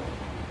nothing.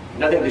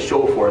 Nothing to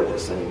show for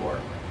this anymore.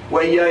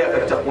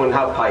 وَإِيَّايَ فَاتَّقُونَ.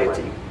 Have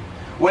piety.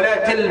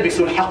 وَلَا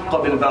تَلْبِسُوا الْحَقَّ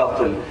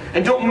بِالْبَاطِلِ.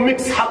 And don't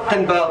mix haqq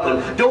and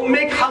batil. Don't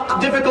make haqq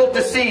difficult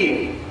to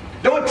see.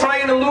 Don't try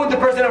and elude the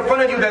person in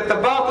front of you that the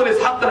batil is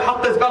haqq and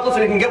haqq is batil so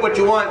you can get what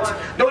you want.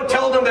 Don't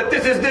tell them that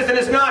this is this and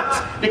it's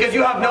not, because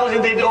you have knowledge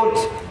and they don't.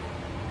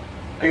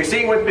 Are you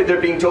seeing what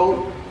they're being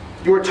told?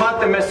 You were taught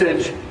the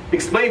message.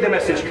 Explain the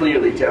message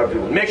clearly to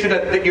everyone. Make sure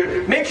that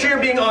you're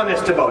being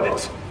honest about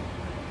it.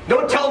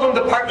 Don't tell them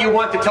the part you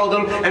want to tell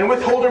them and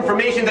withhold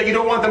information that you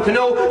don't want them to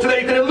know, so that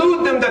you can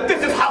elude them that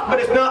this is haqq but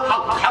it's not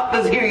haqq.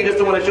 Haqq is here, you just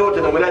don't want to show it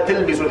to them. وَلَا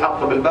تَلْبِسُوا الْحَقَّ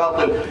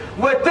بِالْبَاطِلِ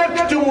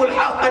وَتَكْتُمُوا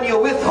الْحَقَّ. And you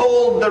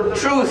withhold the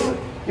truth.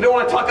 You don't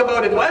want to talk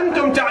about it.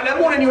 وَأَنْتُمْ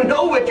تَعْلَمُونَ. And you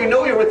know it. You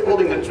know you're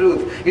withholding the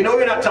truth. You know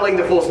you're not telling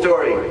the full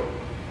story.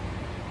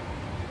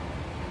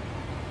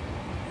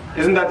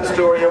 Isn't that the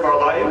story of our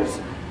lives?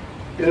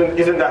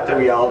 Isn't that the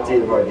reality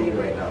of our deen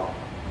right now?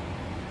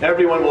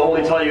 Everyone will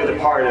only tell you the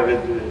part of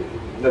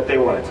it that they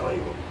want to tell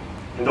you.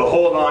 And they'll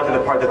hold on to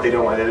the part that they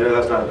don't want.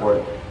 That's not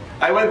important.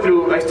 I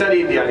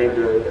studied,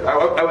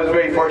 I was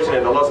very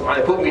fortunate. Allah subhanahu wa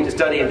ta'ala put me to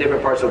study in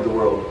different parts of the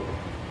world.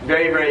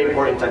 Very, very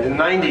important time. In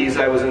the 90s,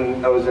 I was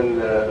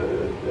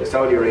in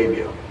Saudi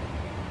Arabia.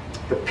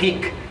 The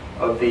peak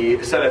of the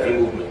Salafi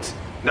movement.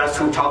 That's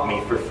who taught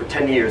me. For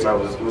 10 years, I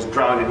was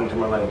grounded into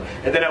my life.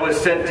 And then I was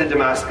sent to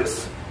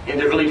Damascus in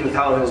the early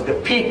 2000s, the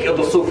peak of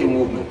the Sufi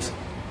movement.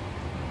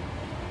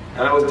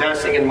 And I was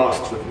dancing in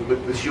mosques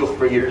with the shuyukh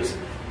for years.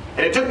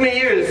 And it took me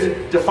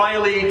years to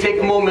finally take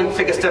a moment,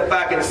 take a step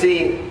back and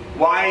see,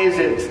 why is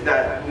it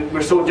that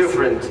we're so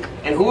different?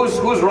 And who's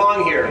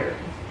wrong here?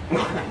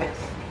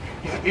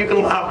 You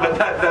can laugh, but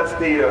that's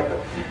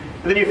the...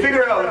 Then you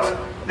figure out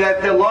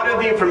that a lot of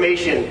the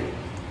information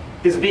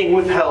is being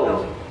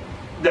withheld.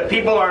 That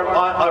people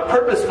are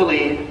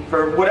purposefully,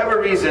 for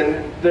whatever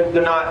reason,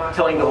 they're not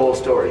telling the whole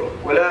story.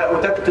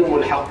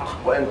 وَتَكْتُمُوا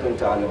الْحَقَّ وَأَنْتُمْ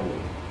تَعْلَمُونَ.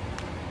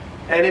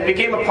 And it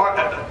became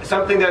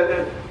something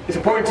that is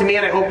important to me,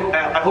 and I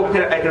hope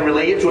that I can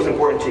relate it to what's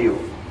important to you.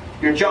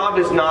 Your job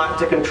is not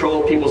to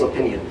control people's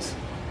opinions.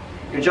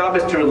 Your job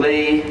is to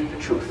relay the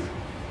truth.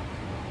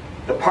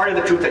 The part of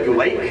the truth that you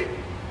like,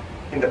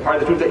 and the part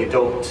of the truth that you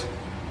don't.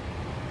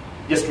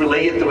 Just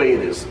relay it the way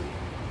it is.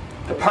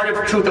 The part of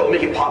the truth that will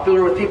make it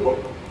popular with people,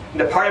 and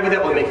the part of it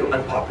that will make it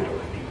unpopular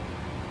with people.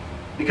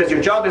 Because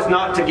your job is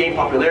not to gain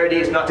popularity,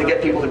 it's not to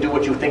get people to do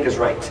what you think is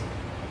right.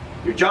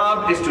 Your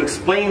job is to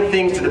explain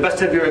things to the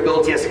best of your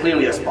ability as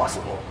clearly as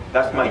possible.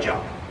 That's my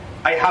job.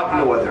 I have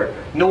no other.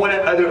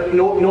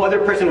 No other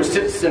person who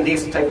sits in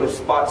these type of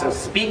spots and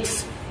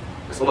speaks.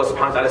 Because Allah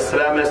subhanahu wa ta'ala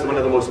salam is one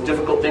of the most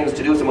difficult things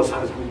to do, it's the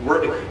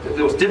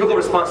most difficult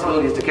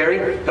responsibilities to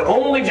carry. The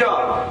only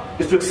job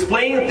is to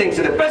explain things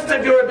to the best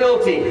of your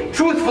ability,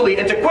 truthfully,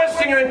 and to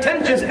question your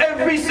intentions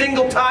every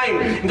single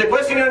time, and to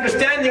question your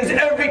understandings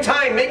every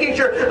time, making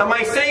sure, am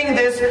I saying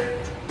this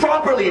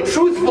properly,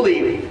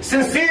 truthfully,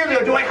 sincerely,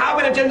 or do I have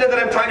an agenda that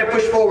I'm trying to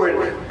push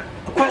forward?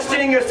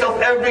 Questioning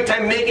yourself every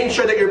time, making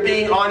sure that you're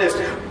being honest.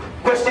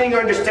 Questioning your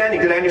understanding.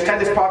 Did I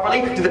understand this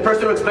properly? Did the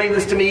person who explained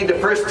this to me the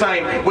first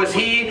time, was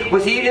he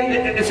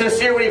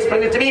sincere when he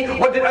explained it to me?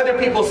 What did other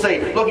people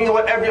say? Looking at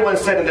what everyone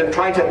said and then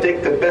trying to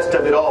take the best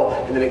of it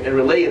all and then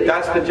relay it.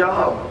 That's the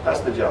job.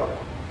 That's the job.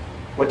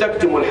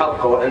 وَتَكْتُمُوا الْحَقَّ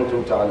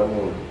وَأَنْتُمْ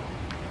تَعْلَمُونَ.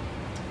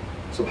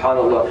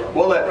 Subhanallah.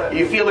 Well,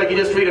 you feel like you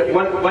just read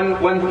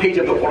one page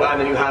of the Quran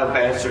and you have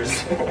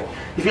answers.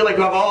 You feel like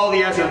you have all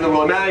the answers in the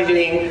world.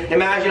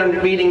 Imagine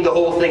reading the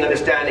whole thing,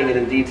 understanding it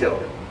in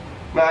detail.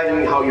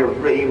 Imagine how your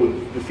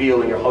brain would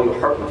feel and how your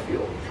heart would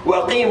feel.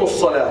 وَأَقِيمُوا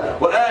الصَّلَاةَ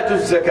وَآتُوا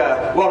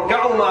الزَّكَاةَ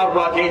وَارْكَعُوا مَعَ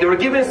الرَّاكِعِينَ. They were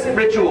given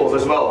rituals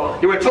as well.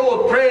 They were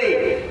told,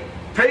 pray.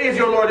 Praise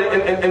your Lord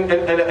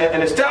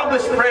and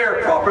establish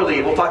prayer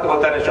properly. We'll talk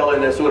about that inshallah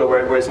in the surah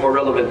where it's more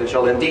relevant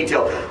inshallah in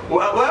detail.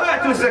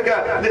 وَآتُوا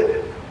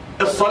الزَّكَاةَ.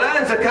 As-salah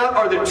and zakat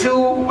are the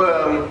two,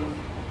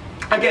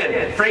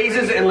 again,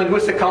 phrases and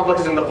linguistic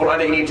complexes in the Quran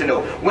that you need to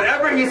know.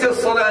 Whenever he says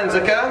salah and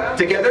zakat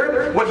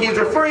together, what he is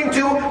referring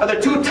to are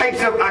the two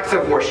types of acts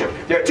of worship.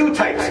 There are two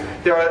types.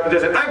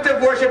 There's an act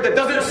of worship that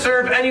doesn't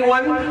serve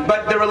anyone,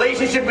 but the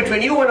relationship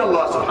between you and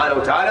Allah subhanahu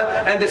wa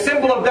ta'ala, and the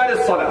symbol of that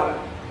is salah.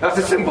 That's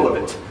the symbol of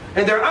it.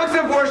 And there are acts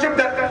of worship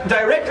that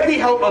directly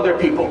help other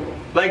people.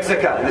 Like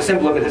zakat, and the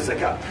symbol of it is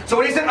zakat. So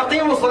when he said,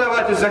 أَقِيمُوا الصَّلَاةَ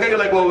وَآتُوا الزَّكَاةَ, you're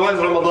like, well, when's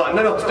Ramadan?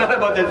 No, it's not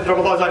about that.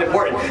 Ramadan is not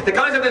important. The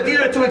concept is, these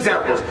are two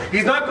examples.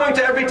 He's not going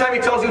to, every time he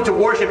tells you to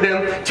worship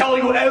him, tell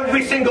you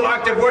every single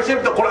act of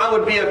worship. The Quran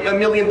would be a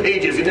million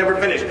pages. You'd never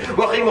finish.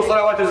 وَأَقِيمُوا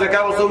الصَّلَاةَ وَآتُوا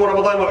الزَّكَاةَ وَصُومُوا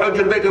رَمَضَانَ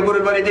وَحُجُّوا الْبَيْتَ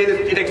وَبِرُّوا الْوَالِدَيْنِ.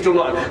 It takes too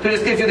long. So it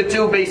just gives you the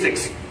two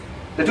basics.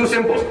 The two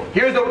symbols.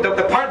 Here's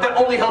the part that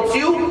only helps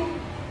you,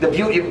 the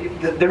beauty,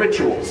 the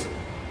rituals.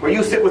 Where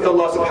you sit with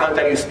Allah subhanahu wa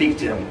ta'ala, you speak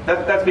to Him.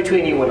 That's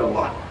between you and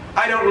Allah.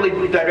 I don't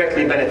really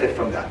directly benefit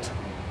from that.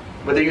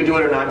 Whether you do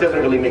it or not, it doesn't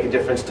really make a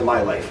difference to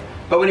my life.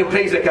 But when you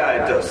pray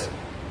zakah, it does.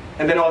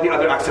 And then all the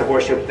other acts of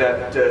worship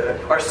that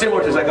are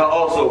similar to zakah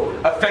also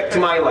affect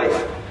my life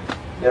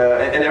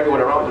and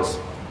everyone around us.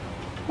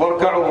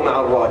 وَارْكَعُوا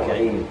مَعَ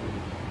الرَّاكِعِينَ.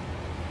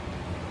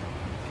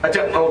 I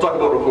will talk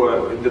about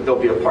ruku'. There'll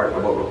be a part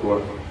about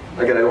ruku'.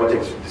 Again, I don't want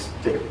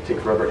to take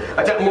forever.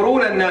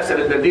 أَتَأْمُرُونَ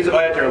النَّاسَ. These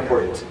ayat are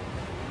important.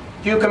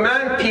 Do you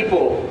command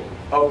people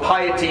of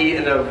piety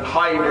and of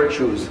high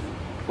virtues,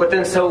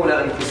 وَتَنْسَوْنَ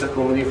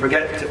أَنفُسَكُمْ, and you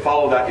forget to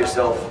follow that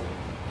yourself?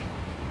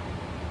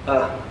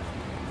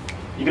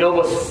 You can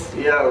almost,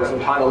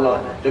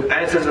 subhanAllah, the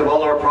answers of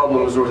all our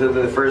problems were in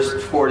the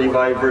first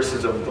 45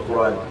 verses of the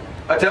Quran.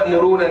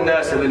 أَتَأْمُرُونَ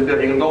النَّاسَ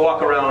بِالْبِرِّ. You can go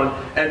walk around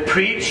and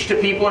preach to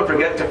people and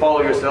forget to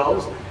follow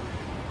yourselves.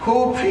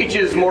 Who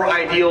preaches more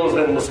ideals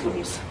than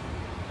Muslims?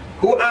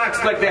 Who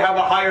acts like they have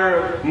a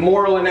higher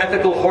moral and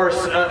ethical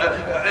horse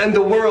in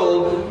the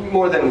world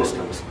more than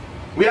Muslims?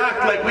 We act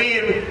like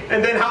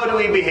and then how do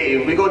we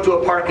behave? We go to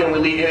a park and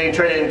we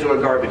turn it into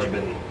a garbage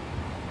bin.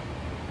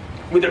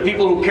 With the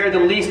people who care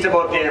the least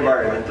about the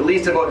environment, the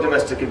least about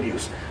domestic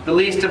abuse, the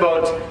least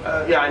about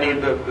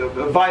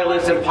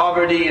violence and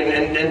poverty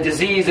and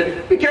disease.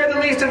 We care the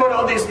least about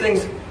all these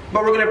things.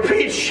 But we're going to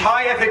preach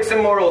high ethics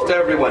and morals to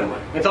everyone.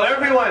 We tell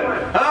everyone,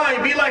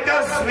 be like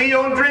us. We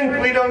don't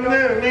drink, we don't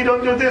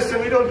do this,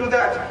 and we don't do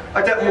that.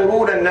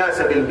 أَتَأْمُرُونَ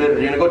النَّاسَ بِالْبِرِّ. You're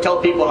going to go tell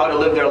people how to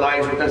live their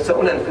lives. You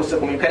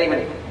can't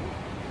even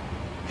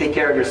take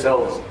care of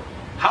yourselves.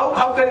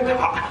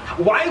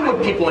 Why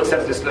would people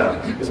accept Islam,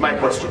 is my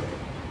question.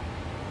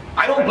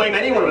 I don't blame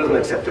anyone who doesn't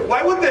accept it.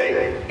 Why would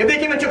they? If they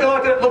came and took a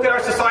look at our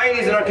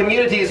societies and our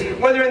communities,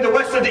 whether in the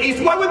West or the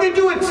East, why would they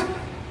do it?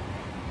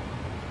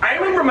 I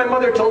remember my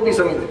mother told me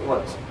something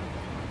once.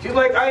 She's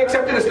like, I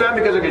accepted Islam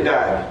because of your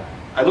dad.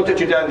 I looked at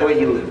your dad the way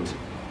he lived.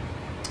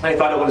 I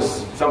thought it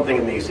was something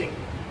amazing.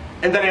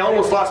 And then I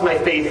almost lost my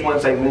faith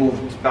once I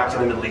moved back to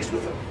the Middle East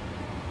with him.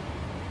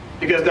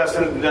 Because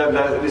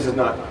this is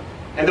not.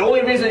 And the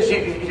only reason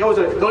she held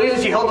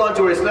on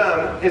to her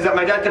Islam is that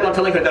my dad kept on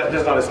telling her that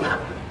this is not Islam.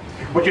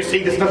 What you're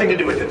seeing, there's nothing to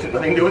do with it.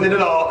 Nothing to do with it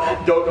at all.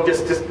 Don't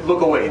just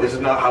look away. This is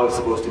not how it's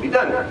supposed to be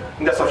done.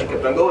 And that's how she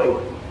kept on going.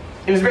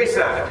 It was very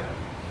sad.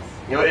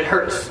 It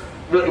hurts.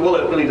 Really, well,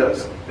 it really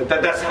does.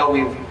 That's how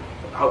we've. And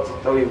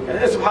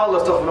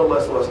subhanAllah,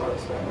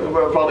 astaghfirullah,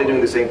 we're probably doing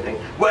the same thing.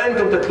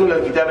 وَأَنْتُمْ تَتْلُونَ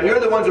الْكِتَابَ. And you're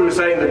the ones who are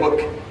reciting the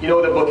book. You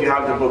know the book, you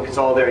have the book, it's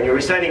all there. And you're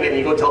reciting it and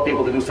you go tell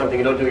people to do something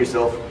you don't do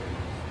yourself.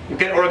 You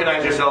can't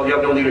organize yourself, you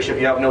have no leadership,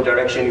 you have no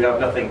direction, you have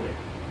nothing.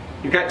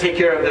 You can't take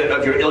care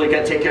of your ill, you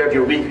can't take care of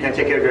your weak, you can't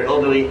take care of your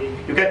elderly.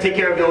 You can't take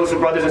care of those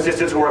brothers and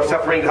sisters who are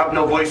suffering, who have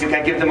no voice, you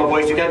can't give them a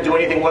voice, you can't do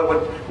anything.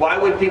 Why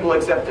would people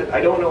accept it?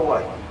 I don't know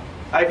why.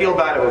 I feel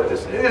bad about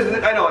this.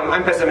 I know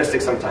I'm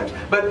pessimistic sometimes,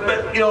 but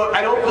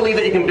I don't believe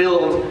that you can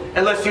build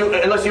unless you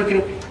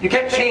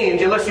can't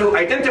change unless you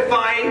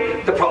identify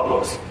the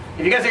problems.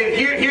 If you can say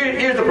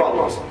here's the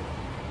problems,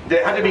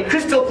 they have to be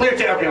crystal clear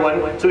to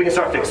everyone so we can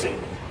start fixing.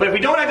 But if we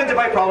don't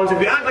identify problems, if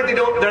we act like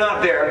they're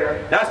not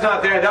there, that's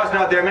not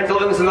there, mental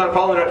illness is not a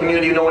problem in our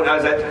community, no one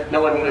has it,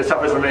 no one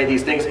suffers from any of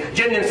these things.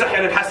 Jinn and sihr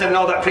and hasad and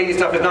all that crazy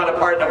stuff is not a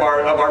part of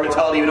our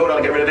mentality, we don't know how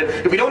to get rid of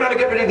it. If we don't know how to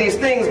get rid of these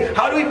things,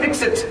 how do we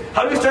fix it?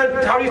 How do you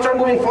start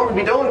moving forward?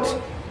 We don't.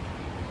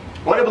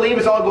 Want to believe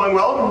it's all going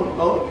well?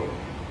 Well,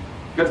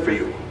 good for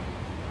you.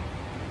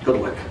 Good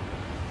luck.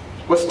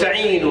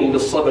 وَاسْتَعِينُوا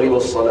بِالصَّبْرِ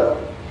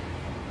وَالصَّلَاةِ.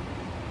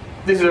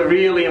 This is a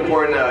really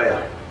important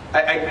ayah.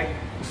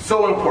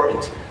 So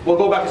important. We'll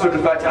go back to Surat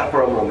Al-Baqara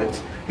for a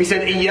moment. He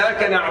said, إِيَّاكَ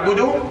نَعْبُدُ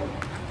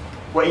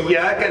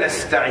وَإِيَّاكَ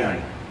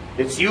نَسْتَعِينُ.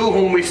 It's you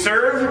whom we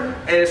serve,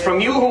 and it's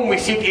from you whom we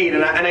seek aid.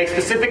 And I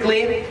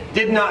specifically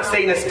did not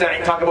say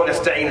talk about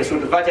nasta'in in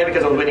Surat Al-Fatiha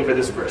because I was waiting for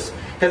this verse.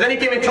 Because then he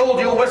came and told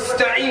you,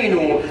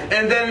 wasta'inu,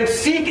 and then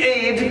seek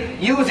aid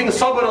using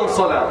sabr and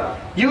salah.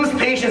 Use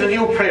patience and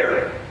use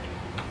prayer.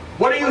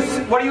 What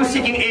are you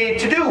seeking aid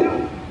to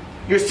do?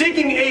 You're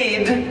seeking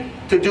aid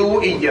to do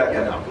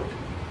iyyaka na'bud.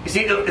 You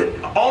see,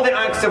 all the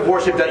acts of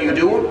worship that you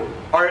do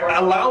are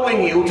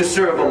allowing you to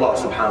serve Allah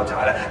subhanahu wa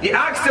ta'ala. The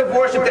acts of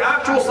worship, the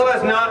actual salah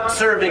is not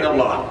serving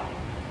Allah.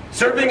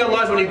 Serving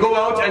Allah is when you go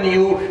out and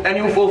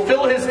you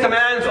fulfill His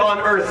commands on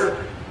earth.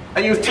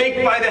 And you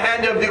take by the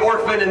hand of the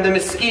orphan and the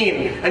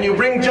miskeen. And you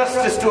bring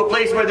justice to a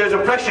place where there's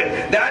oppression.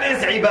 That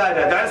is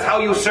ibadah. That's how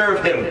you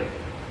serve Him.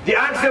 The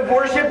acts of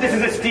worship, this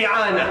is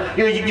isti'ana.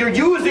 You're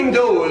using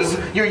those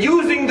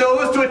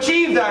to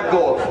achieve that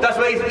goal. That's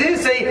why He didn't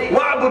say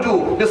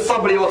wa'budu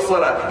bis-sabri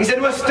was-salah. He said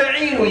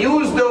wasta'inu,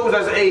 use those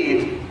as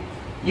aid.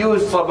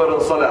 Use sabr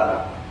and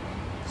salah.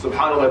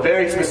 Subhanallah,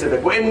 very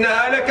specific.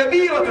 وَإِنَّهَا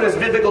لَكَبِيرَةٌ, it's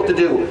difficult to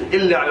do.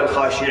 إِلَّا عَلَى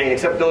الْخَاشِعِينَ,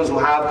 except those who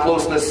have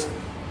closeness,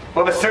 who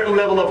have a certain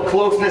level of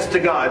closeness to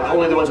God.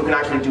 Only the ones who can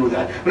actually do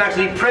that. Who can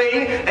actually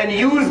pray and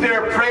use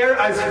their prayer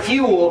as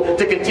fuel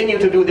to continue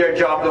to do their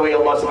job the way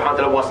Allah subhanahu wa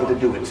ta'ala wants them to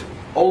do it.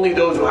 Only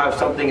those who have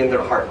something in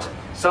their heart.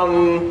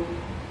 Some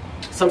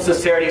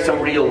sincerity, some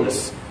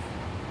realness,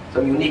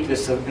 some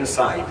uniqueness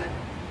inside.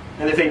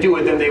 And if they do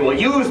it, then they will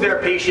use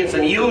their patience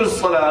and use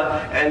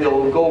salah, and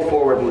they'll go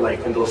forward in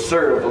life and they'll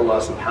serve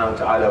Allah subhanahu wa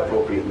ta'ala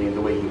appropriately in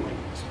the way He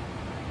wants.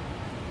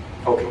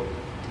 Okay,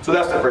 so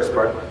that's the first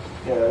part.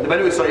 The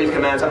Banu Israel's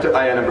commands up to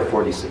ayah number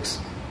 46.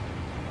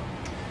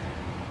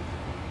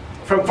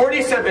 From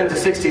 47 to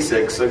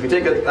 66, so if you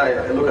take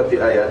a look at the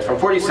ayat, from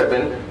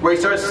 47, where he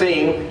starts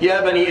saying,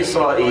 Ya Bani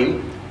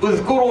Israel,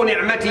 اذكروا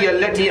نعمتي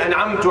التي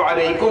أنعمت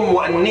عليكم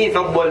وأني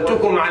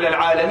فضلتكم على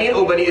العالمين.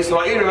 O Bani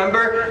Israel,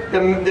 remember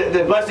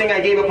the blessing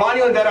I gave upon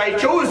you, and that I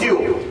chose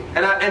you,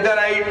 and that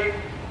I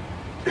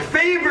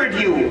favored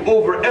you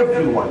over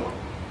everyone.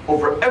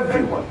 Over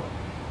everyone.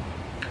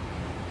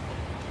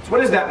 So what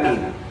does that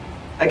mean?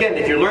 Again,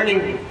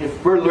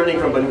 if we're learning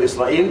from Banu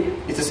Israel,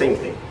 it's the same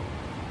thing.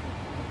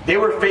 They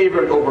were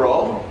favored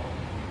overall,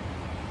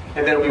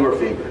 and then we were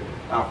favored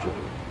after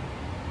them.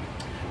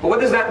 But what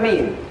does that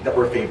mean, that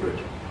we're favored?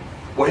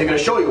 Well, he's going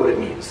to show you what it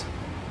means.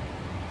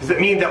 Does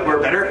it mean that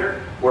we're better?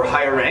 We're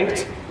higher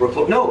ranked?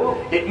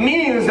 No. It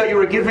means that you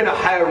were given a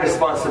higher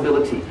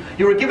responsibility.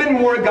 You were given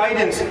more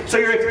guidance. So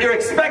you're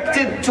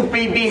expected to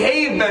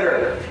behave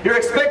better. You're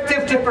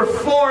expected to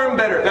perform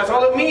better. That's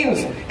all it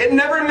means. It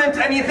never meant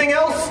anything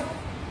else.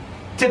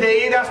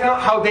 Today, that's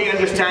not how they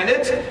understand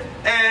it.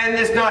 And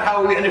it's not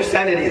how we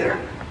understand it either.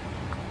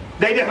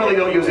 They definitely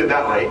don't use it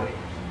that way.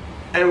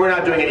 And we're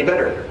not doing any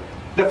better.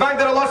 The fact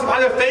that Allah subhanahu wa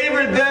ta'ala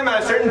favored them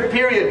at a certain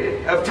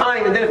period of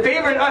time and then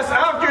favored us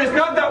after is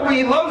not that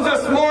He loves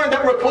us more and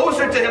that we're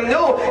closer to Him.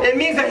 No, it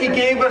means that He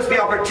gave us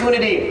the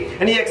opportunity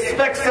and He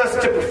expects us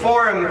to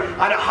perform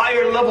at a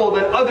higher level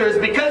than others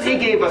because He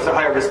gave us a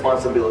higher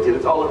responsibility.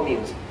 That's all it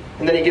means.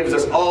 And then He gives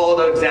us all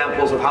the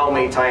examples of how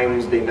many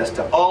times they messed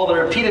up. All the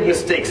repeated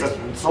mistakes.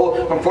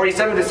 So from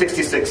 47 to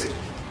 66.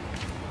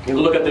 You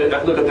look at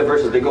the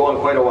verses, they go on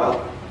quite a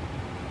while.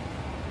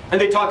 And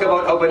they talk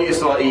about how Bani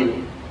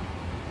Israel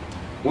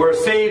were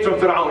saved from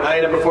Fir'aun,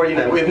 ayah number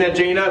 49. وَإِذْ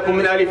نَجَّيْنَاكُمْ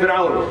مِنْ آلِ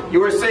فِرْعَوْنَ.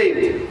 You were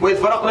saved. وَإِذْ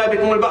فَرَقْنَا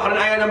بِكُمُ الْبَحْرَ,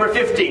 ayah number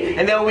 50.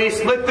 And then we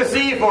split the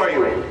sea for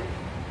you.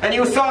 And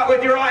you saw it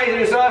with your eyes,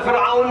 and you saw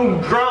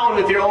Fir'aun drown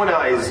with your own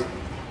eyes.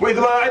 وَإِذْ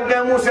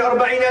وَاعَدْنَا مُوسَى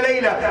 40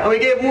 لَيْلَةً. And we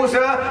gave Musa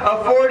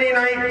a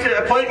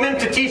 40-night appointment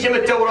to teach him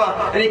the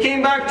Torah. And he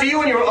came back to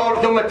you, and you were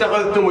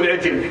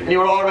and you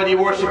were already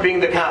worshipping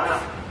the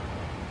calf.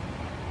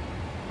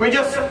 We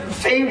just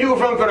saved you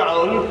from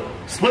Fir'aun,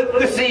 split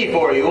the sea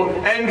for you,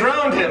 and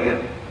drowned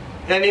him.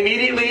 And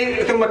immediately,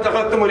 ثُمَّ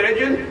اتَّخَذْتُمُ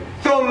الْعِجْلَ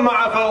ثُمَّ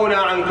عَفَوْنَا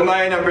عَنْكُمْ,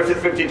 ayah number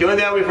 52. And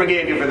then we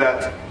forgave you for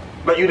that.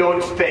 But you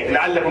don't think.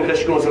 لَعَلَّكُمْ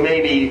تَشْكُرُونَ, so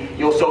maybe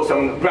you'll show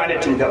some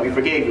gratitude that we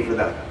forgave you for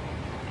that.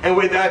 And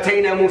with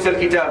آتَيْنَا مُوسَى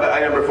الْكِتَابَ,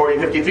 ayah number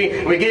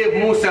 53. We gave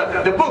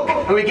Musa the book,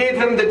 and we gave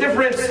him the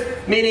difference,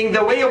 meaning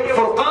the way of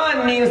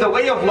Furqan means the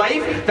way of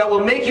life that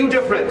will make you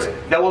different,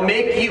 that will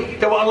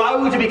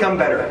allow you to become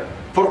better.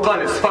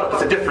 Furqan is farq,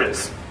 it's a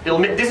difference.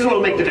 This is what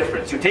will make the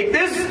difference. You take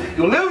this,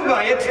 you live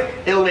by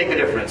it, it'll make the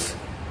difference.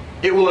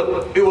 It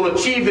will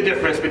achieve the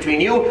difference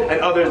between you and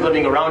others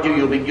living around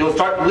you. You'll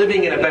start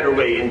living in a better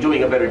way and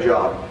doing a better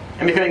job.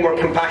 And becoming more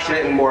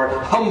compassionate and more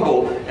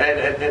humble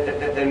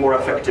and more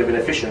effective and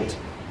efficient.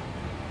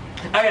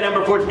 Ayah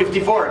number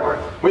 54.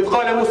 وَإِذْ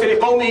قَالَ مُوسَى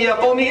لِقَوْمِهِ يَا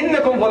قَوْمِ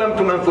إِنَّكُمْ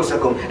ظَلَمْتُمْ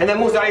أَنفُسَكُمْ. And then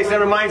Musa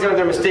reminds them of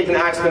their mistake and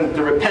asks them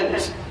to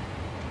repent.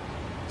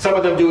 Some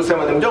of them do,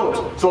 some of them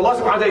don't. So Allah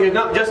subhanahu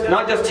wa ta'ala is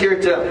not just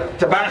here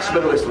to bash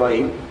Banu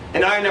Israel.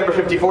 In ayah number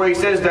 54 He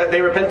says that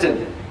they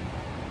repented.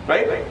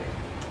 Right?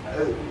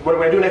 What I'm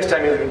going to do next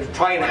time is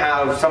try and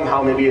have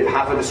somehow maybe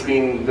half of the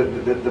screen,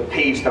 the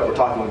page that we're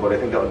talking about. I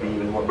think that would be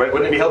even more, right?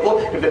 Wouldn't it be helpful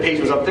if the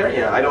page was up there?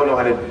 Yeah, I don't know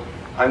how to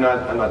I'm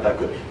not that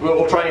good.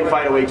 We'll try and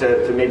find a way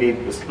to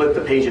maybe split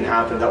the page in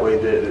half, and that way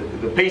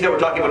the page that we're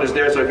talking about is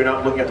there, so if you're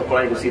not looking at the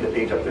Quran, you can see the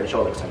page up there.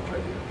 Inshallah, next time try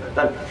to do that.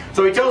 Done.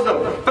 So he tells them,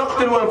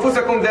 فَاقْتُلُوا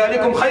أَنفُسَكُمْ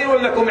ذَلِكُمْ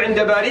خَيْرٌ لَكُمْ عِنْدَ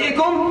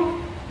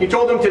بَارِئِكُمْ. He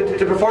told them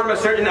to perform a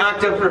certain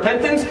act of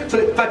repentance.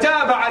 So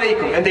فَتَابَ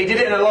عَلَيْكُمْ. And they did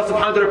it, and Allah subhanahu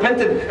wa ta'ala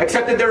repented,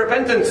 accepted their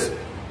repentance.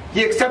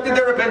 He accepted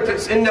their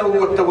repentance. إِنَّهُ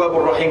هُوَ التَّوَّابُ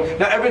الرَّحِيمُ.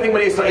 Now everything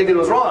what Israel did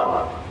was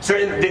wrong.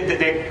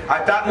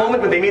 At that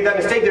moment when they made that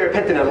mistake, they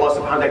repented, and Allah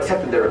subhanahu wa ta'ala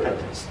accepted their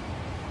repentance.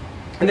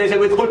 And they said,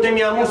 وَإِذْ قُلْتُمْ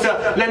يَا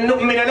مُوسَى لَن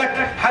نُؤْمِنَ لَكَ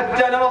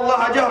حَتَّى نَرَى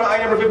اللَّهَ جَهْرًا,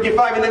 ayah number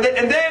 55.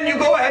 And then you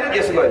go ahead.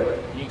 Yes, go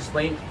ahead. You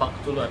explained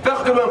فَاقْتُلُوا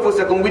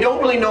أَنفُسَكُمْ. We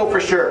don't really know for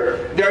sure.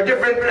 There are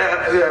different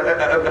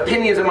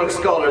opinions among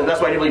scholars, and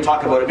that's why I didn't really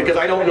talk about it, because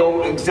I don't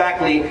know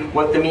exactly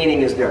what the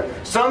meaning is there.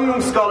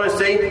 Some scholars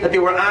say that they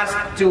were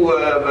asked to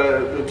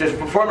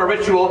perform a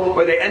ritual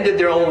where they ended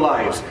their own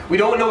lives. We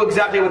don't know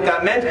exactly what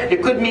that meant.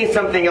 It could mean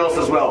something else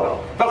as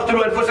well.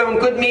 فَاقْتُلُوا أَنفُسَكُمْ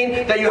could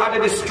mean that you have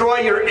to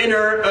destroy your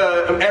inner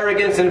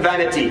arrogance and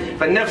vanity.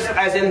 But nafs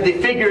as in the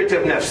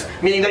figurative nafs,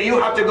 meaning that you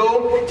have to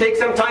go take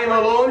some time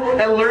alone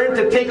and learn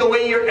to take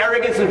away your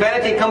arrogance and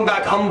vanity and come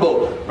back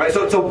humble. Right?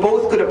 So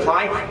both could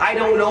apply. I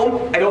don't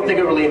know. I don't think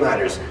it really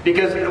matters.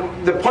 Because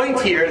the point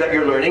here that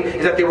you're learning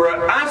is that they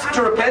were asked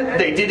to repent,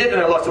 they did it,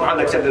 and Allah subhanahu wa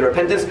ta'ala accepted their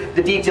repentance.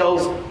 The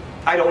details,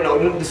 I don't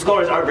know. The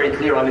scholars aren't very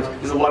clear on it.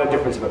 There's a lot of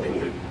difference of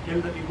opinion.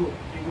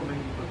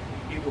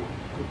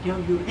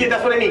 Yeah,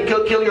 that's what I mean.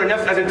 Kill your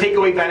nafs as in take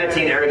away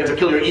vanity and arrogance, or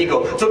kill your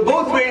ego. So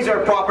both ways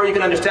are proper. You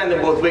can understand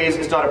them both ways.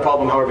 It's not a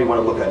problem, however you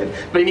want to look at it.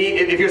 But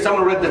if you're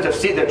someone who read the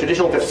tafsir, the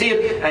traditional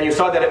tafsir, and you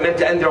saw that it meant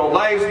to end their own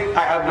lives,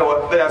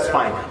 that's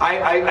fine.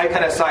 I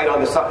kind of side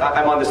on the side.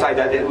 I'm on the side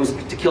that it was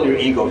to kill your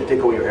ego, to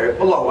take away your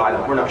arrogance. Allahu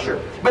a'lam, we're not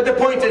sure. But the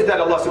point is that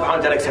Allah subhanahu wa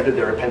ta'ala accepted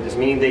their repentance,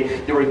 meaning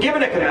they were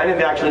given a command and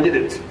they actually did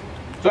it.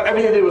 So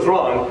everything they did was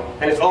wrong,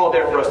 and it's all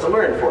there for us to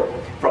learn from.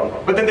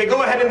 But then they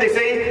go ahead and they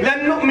say,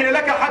 لَن نُؤْمِنَ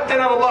لَكَ حَتَّى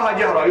نَرَى اللَّهَ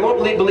جَهْرًا. We won't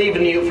believe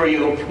in you for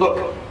you.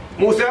 Look,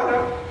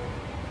 Musa,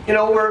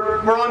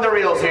 we're on the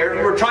rails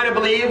here. We're trying to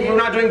believe. We're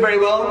not doing very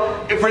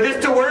well. If for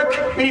this to work,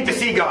 we need to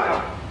see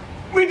God.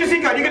 We need to see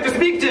God. You get to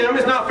speak to Him.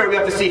 It's not fair. We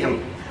have to see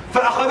Him.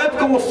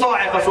 فَأَخَذَتْكُمُ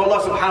الصَّاعِقَةُ. So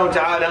Allah subhanahu wa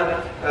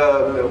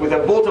ta'ala, with a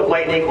bolt of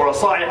lightning, or a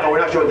sa'iqah, we're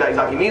not sure what that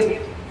exactly means,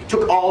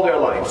 took all their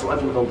lives.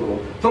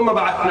 ثُمَّ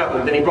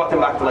بَعَثْنَاكُمْ. Then He brought them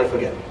back to life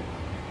again.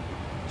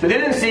 So they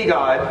didn't see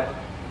God,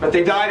 but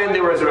they died and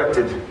they were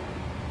resurrected.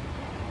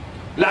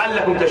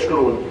 لَعَلَّكُمْ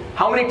تَشْكُرُونَ.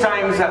 How many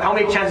chances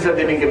have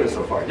they been given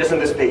so far? Just on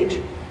this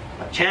page.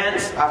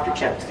 Chance after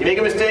chance. You make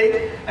a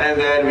mistake, and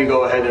then we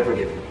go ahead and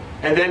forgive you.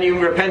 And then you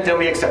repent and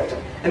we accept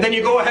it. And then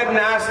you go ahead and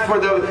ask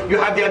you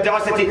have the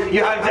audacity,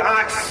 you have to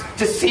ask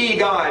to see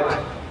God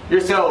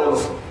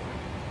yourselves.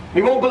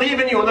 We won't believe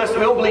in you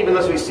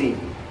unless we see.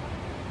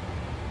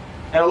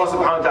 And Allah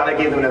subhanahu wa ta'ala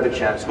gave them another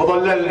chance.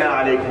 وَظَلَّلْنَا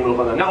عَلَيْكُمُ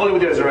الْغَمَامِ. Not only were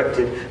they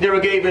resurrected, they were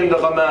given the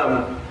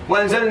ghamam.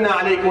 وَأَنزَلْنَا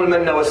عَلَيْكُمُ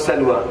الْمَنَّ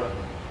وَالسَّلْوَى.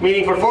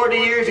 Meaning for 40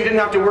 years you didn't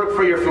have to work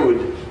for your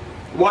food.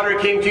 Water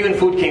came to you and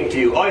food came to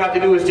you. All you have to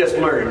do is just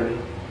learn.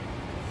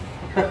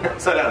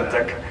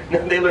 Salamtak.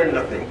 They learned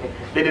nothing.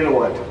 They didn't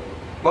want.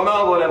 وَمَا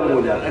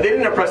ظَلَمُونَا. They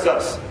didn't oppress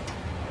us.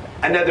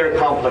 Another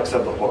complex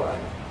of the Quran.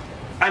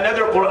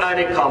 Another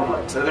Quranic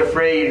complex. Another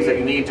phrase that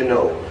you need to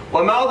know.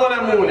 وَمَا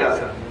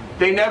ظَلَمُونَا.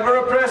 They never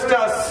oppressed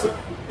us.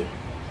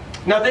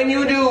 Nothing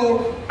you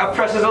do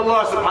oppresses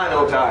Allah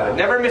subhanahu wa ta'ala.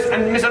 Never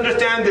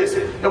misunderstand this.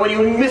 That when you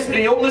don't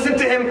listen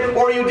to Him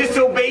or you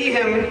disobey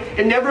Him,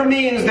 it never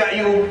means that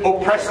you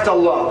oppressed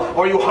Allah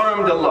or you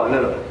harmed Allah.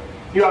 No.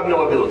 You have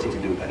no ability to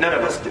do that. None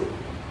of us do.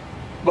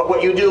 But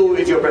what you do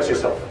is you oppress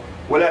yourself.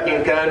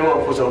 وَلَكِنْ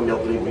كَانُوا أَنفُسَهُمْ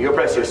يَظْلِمُونَ. You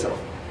oppress yourself.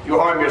 You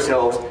harm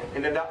yourselves.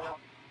 And then that...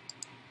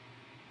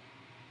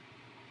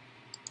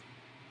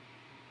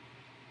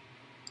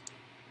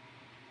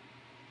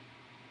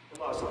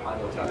 Allah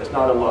subhanahu wa ta'ala. It's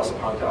not Allah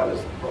subhanahu wa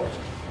ta'ala's fault.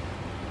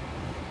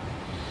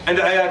 And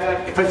the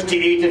ayat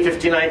 58 and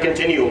 59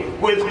 continue.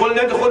 وَإِذْ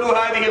قُلْنَا ادْخُلُوا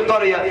هَذِهِ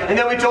الْقَرْيَةِ. And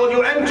then we told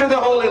you, enter the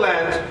Holy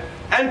Land.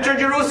 Enter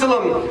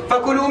Jerusalem.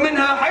 فَكُلُوا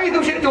مِنْهَا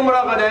حَيْثُ شِئْتُمْ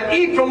رَغَدًا.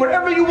 Eat from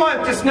wherever you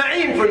want. It's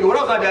na'im for you.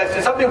 رَغَدًا.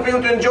 It's something for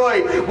you to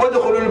enjoy.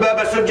 وَادْخُلُوا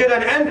الْبَابَ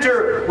سُجَّدًا.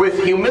 Enter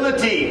with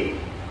humility.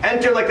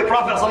 Enter like the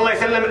Prophet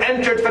ﷺ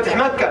entered Fatih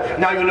Makkah.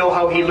 Now you know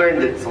how he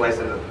learned it.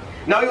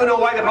 Now you know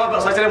why the Prophet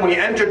ﷺ, when he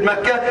entered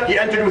Mecca, he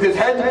entered with his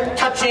head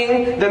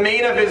touching the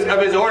mane of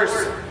his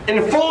horse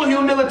in full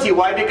humility.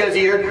 Why? Because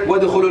he heard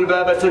وَدْخُلُوا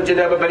الْبَابَ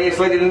سُجَّدًا. But Bani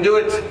Israel didn't do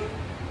it.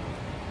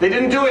 They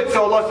didn't do it.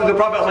 So Allah said to the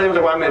Prophet ﷺ,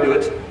 well, I'm going to do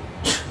it.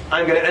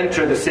 I'm going to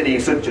enter the city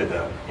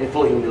sujjada in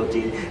full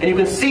humility. And you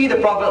can see the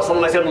Prophet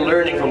ﷺ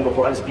learning from the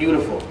Quran. It's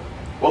beautiful.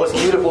 Well, it's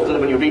beautiful to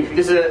when you read.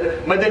 This is a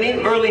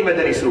early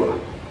Madani surah.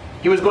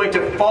 He was going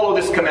to follow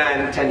this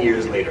command 10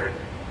 years later.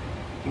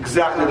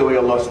 Exactly the way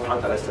Allah subhanahu wa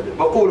ta'ala said it.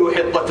 وَقُولُوا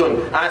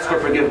حِطَّةٌ. Ask for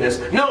forgiveness.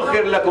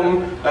 نَغْفِرْ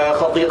لَكُمْ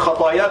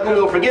خَطَايَاكُمْ.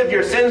 We will forgive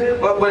your sins.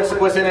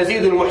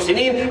 وَسَنَزِيدُ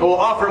الْمُحْسِنِينَ. We will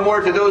offer more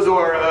to those who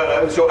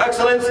are show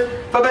excellence.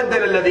 فَبَدَّلَ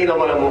الَّذِينَ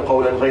ظَلَمُوا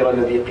قَوْلًا غَيْرَ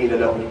الَّذِي قِيلَ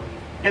لَهُمْ.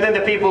 And then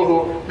the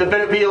people of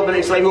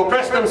Islam who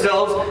oppressed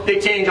themselves, they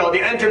changed all.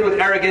 They entered with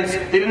arrogance,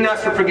 they didn't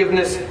ask for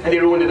forgiveness, and they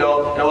ruined it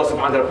all, and Allah subhanahu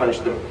wa ta'ala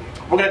punished them.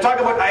 We're going to talk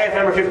about ayat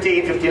number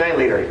 58, 59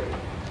 later,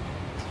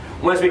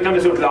 once we come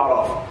to Surat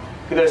Al-A'raf.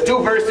 There's two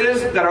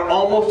verses that are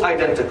almost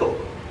identical.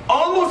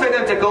 Almost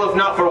identical, if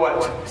not for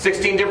what?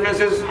 16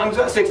 differences?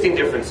 16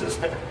 differences.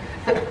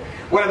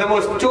 One of the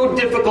most two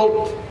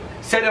difficult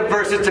set of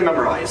verses to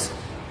memorize.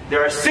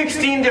 There are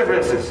 16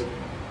 differences.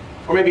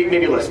 Or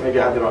maybe less, maybe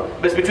I have it wrong.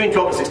 But it's between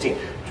 12 and 16.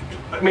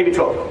 Maybe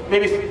 12.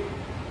 Maybe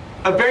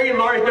a very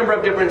large number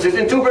of differences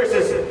in two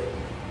verses.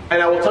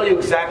 And I will tell you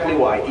exactly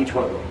why, each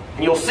one of them.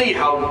 And you'll see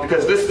how,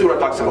 because this surah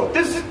talks about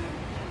this,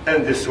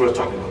 and this surah is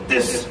talking about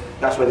this.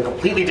 That's why they're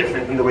completely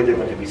different in the way they're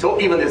going to be. So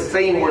even the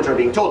same words are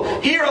being told.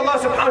 Here Allah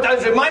subhanahu wa ta'ala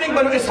is reminding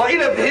Banu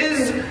Israel of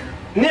His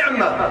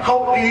ni'mah.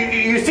 How,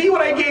 you see what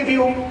I gave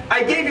you?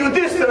 I gave you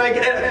this,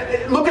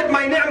 and look at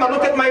my ni'mah,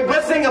 look at my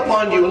blessing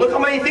upon you. Look how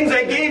many things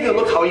I gave you,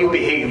 look how you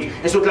behaved.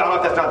 In Surah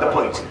Al-A'raf, that's not the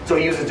point. So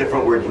he uses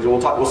different wordings.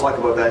 We'll talk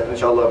about that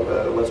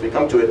inshallah once we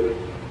come to it.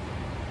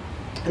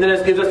 And then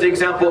it gives us the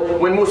example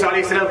when Musa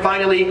a.s.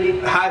 finally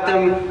had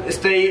them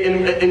stay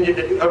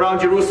around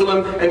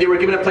Jerusalem, and they were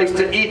given a place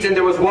to eat, and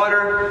there was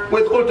water.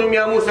 With قُلْتُمْ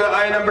يَا Musa,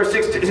 ayah number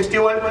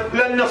 61,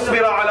 لَن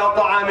نَصْبِرَ عَلَى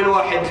طَعَامٍ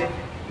وَاحِدٍ.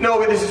 No,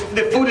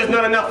 the food is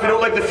not enough. You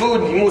don't like the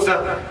food,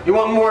 Musa. You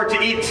want more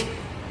to eat.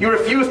 You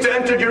refused to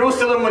enter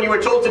Jerusalem when you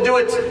were told to do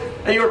it,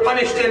 and you were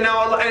punished. And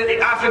now,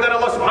 after that,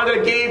 Allah subhanahu wa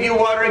ta'ala gave you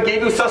water and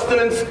gave you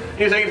sustenance. And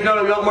you're saying,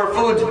 no, we want more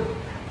food.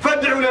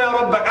 فَادْعُ لَنَا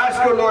رَبَّكَ.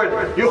 Ask your Lord.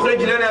 يُخْرِجْ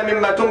لَنَا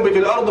مِمَّا تُنْبِتُ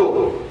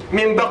الْأَرْضُ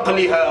مِنْ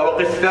بَقْلِهَا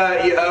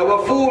وَقِثَّائِهَا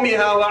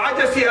وَفُومِهَا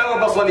وَعَدَسِهَا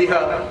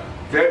وَبَصَلِهَا.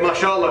 Very,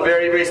 mashallah,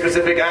 very, very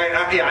specific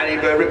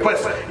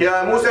request.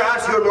 Yeah, Musa,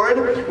 ask your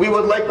Lord, we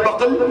would like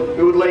baql,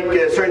 we would like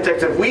certain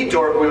types of wheat,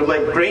 or we would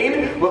like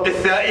grain,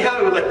 وَقِثَّائِهَا,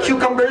 we would like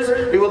cucumbers,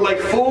 we would like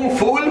fool,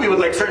 we would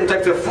like certain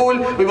types of fool,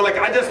 we would like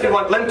adas, we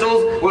want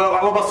lentils,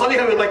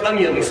 وَبَصَلِهَا, we would like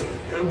onions.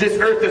 This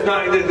earth is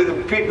not,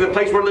 the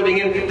place we're living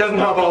in doesn't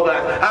have all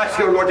that. Ask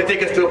your Lord to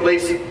take us to a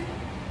place.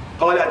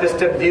 قَالَ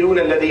أَتَسْتَبْدِلُونَ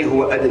الَّذِي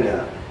هُوَ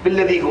أَدْنَى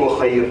بِالَّذِي هُوَ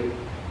خَيْرٌ.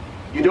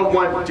 You don't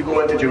want to go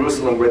into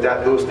Jerusalem where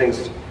those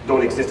things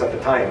don't exist at the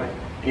time.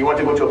 And you want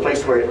to go to a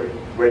place where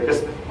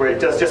it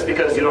does, just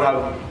because you don't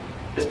have,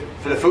 just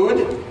for the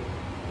food.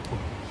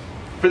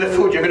 For the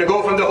food, you're going to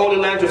go from the Holy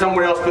Land to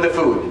somewhere else for the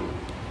food.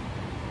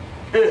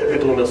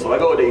 I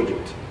go to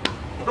Egypt.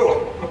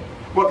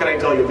 What can I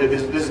tell you?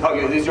 This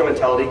is your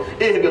mentality.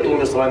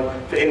 اهبطوا مصرا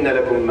فإن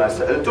لكم ما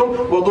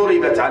سألتم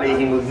وضربت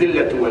عليهم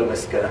الذلة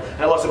والمسكنة.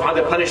 And Allah subhanahu wa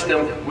ta'ala punished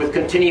them with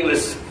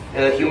continuous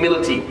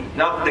humility,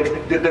 not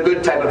the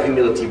good type of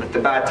humility, but the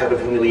bad type of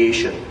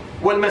humiliation.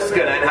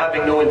 والمسكنة, and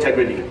having no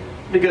integrity,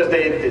 because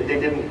they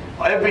didn't,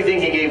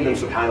 everything He gave them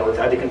subhanahu wa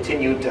ta'ala, they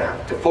continued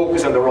to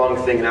focus on the wrong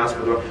thing and ask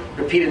for the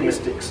repeated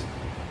mistakes.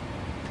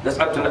 That's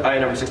up to ayah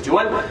number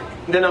 61.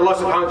 Then Allah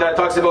subhanahu wa ta'ala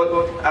talks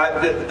about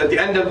at the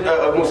end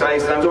of Musa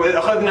alayhi salam,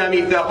 أَخَذْنَا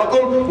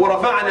مِيثَاقَكُمْ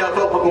وَرَفَعْنَا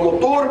فَوْقَكُمْ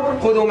الطُّورَ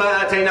خُذُوا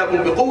مَا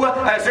آتَيْنَاكُمْ بِقُوَّةٍ.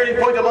 At a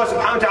certain point, Allah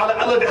subhanahu wa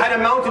ta'ala had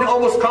a mountain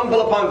almost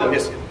crumble upon them.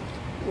 Yes.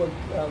 Well,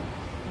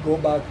 go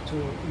back to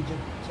Egypt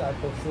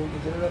type of thing.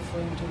 Is it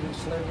referring to the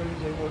slavery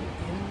they were in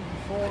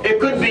before? It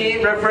could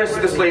be reference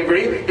to the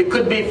slavery. It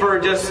could be for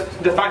just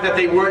the fact that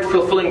they weren't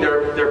fulfilling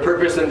their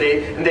purpose and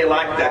they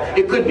lacked that.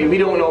 It could be. We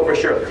don't know for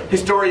sure.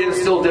 Historians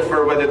still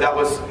differ whether that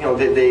was,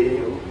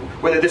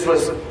 whether this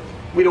was,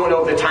 we don't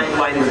know if the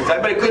timeline is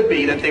exact, but it could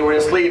be that they were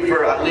enslaved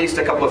for at least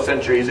a couple of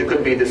centuries. It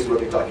could be this is what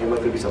they're talking about.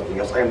 It could be something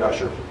else. I am not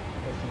sure.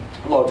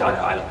 Allah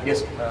Ta'ala.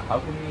 Yes? How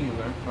can we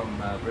learn from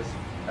verse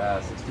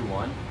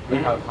 61?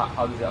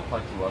 How does it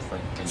apply to us?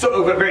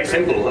 So very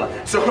simple.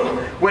 So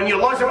when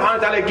Allah subhanahu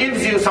wa ta'ala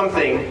gives you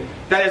something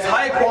that is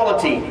high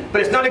quality,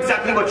 but it's not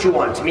exactly what you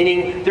want,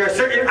 meaning there are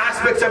certain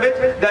aspects of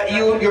it that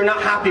you're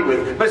not happy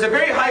with, but it's a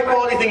very high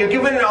quality thing. You're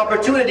given an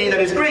opportunity that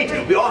is great.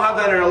 We all have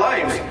that in our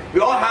lives. We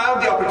all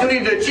have the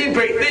opportunity to achieve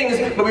great things,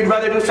 but we'd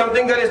rather do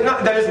something that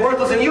is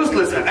worthless and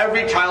useless.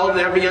 Every child and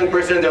every young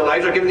person in their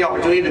lives are given the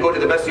opportunity to go to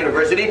the best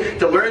university,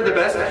 to learn the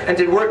best, and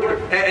to work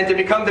and to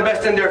become the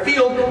best in their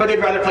field, but they'd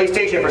rather play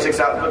PlayStation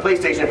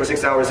for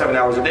 6 hours, 7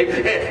 hours a day.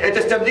 It's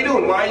a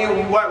tabdilun. Why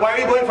are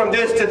you going from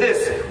this to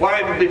this?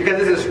 Why? Because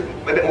this is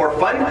a bit more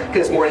fun,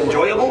 because it's more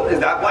enjoyable. Is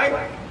that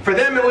why? For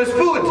them it was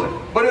food.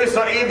 But it was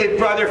they'd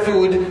rather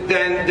food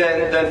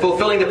than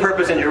fulfilling the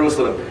purpose in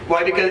Jerusalem.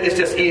 Why? Because it's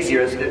just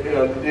easier.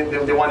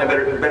 They want a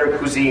better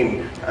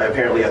cuisine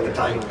apparently at the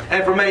time.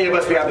 And for many of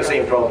us, we have the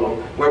same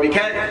problem, where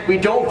we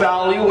don't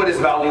value what is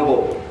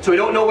valuable. So we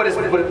don't know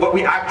what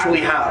we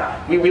actually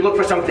have. We look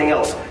for something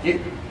else.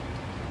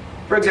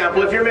 For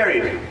example, if you're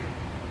married,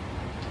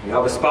 you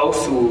have a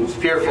spouse who's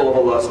fearful of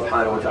Allah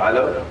subhanahu wa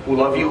ta'ala, who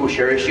love you, who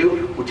cherish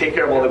you, who take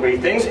care of all the great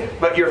things,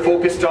 but you're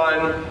focused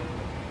on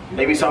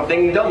maybe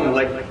something dumb,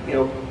 like,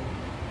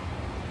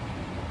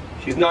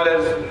 she's not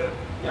as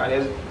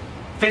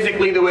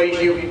physically the way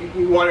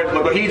you want her to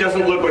look, or he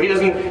doesn't look, or he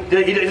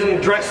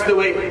doesn't dress the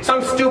way,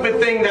 some stupid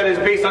thing that is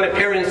based on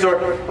appearance,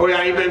 or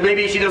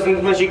maybe she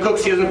doesn't, when she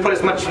cooks, she doesn't put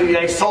as much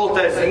salt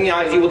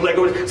as you would like,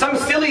 or some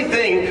silly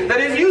thing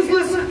that is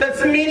useless,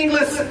 that's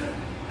meaningless.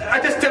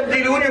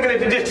 You're going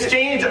to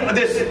exchange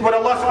this, what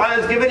Allah subhanahu wa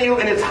ta'ala has given you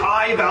in its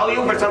high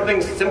value for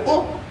something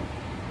simple?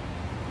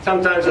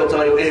 Sometimes He'll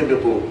tell you,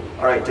 ihbitu,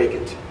 alright, take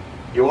it.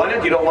 You want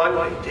it, you don't want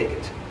it, take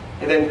it.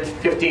 And then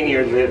 15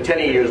 years later, 10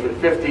 years later,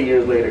 50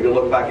 years later, you'll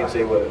look back and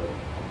say, what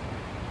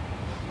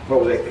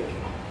was I thinking?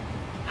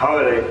 How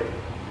did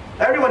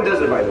I? Everyone does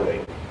it, by the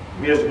way.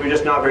 We're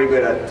just not very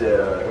good at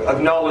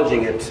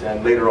acknowledging it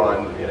and later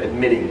on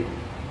admitting.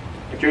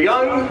 If you're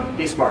young,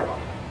 be smart.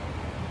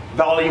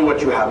 Value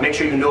what you have. Make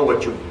sure you know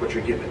what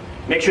you're given.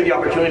 Make sure the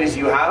opportunities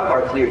you have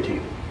are clear to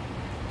you,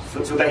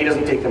 so that He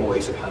doesn't take them away,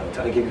 subhanahu wa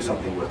ta'ala, and give you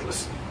something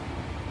worthless.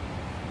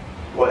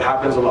 Well, it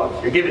happens a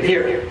lot. You're given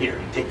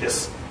here, take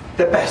this.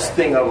 The best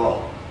thing of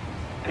all.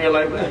 And you're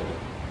like,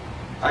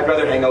 I'd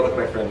rather hang out with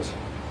my friends.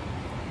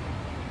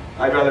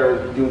 I'd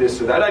rather do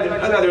this or that. I'd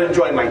rather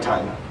enjoy my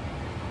time.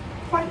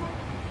 Fine.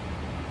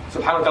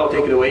 Subhanahu wa ta'ala will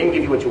take it away and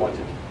give you what you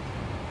wanted.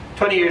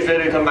 20 years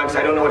later, you come back and say,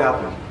 I don't know what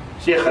happened.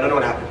 Shaykh, I don't know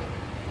what happened.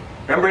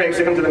 Remember, I used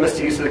to come to the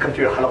masjid, used to come to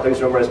your halaqah, I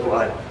used to memorize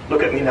Quran.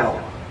 Look at me now.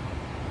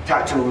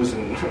 Tattoos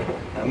and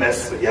a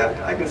mess. Yeah,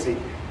 I can see. It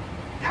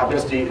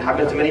happens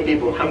to many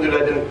people.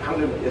 Alhamdulillah,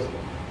 yes.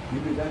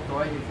 Maybe that's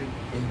why he said,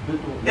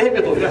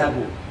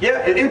 ihbitu,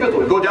 yeah,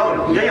 ihbitu, go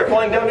down. Yeah, you're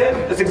falling down. Yeah,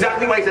 that's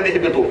exactly why he said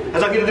ihbitu. It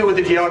has nothing to do with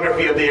the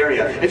geography of the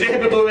area. It's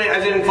ihbitu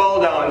as in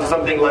fall down to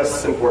something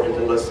less important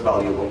and less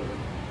valuable.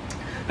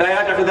 The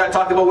ayat after that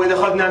talked about وَإِذْ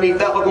أَخَذْنَا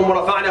مِيثَاقَكُمْ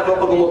وَرَفَعْنَا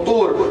فَوْقَكُمُ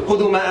الطُّورَ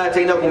خُذُوا مَا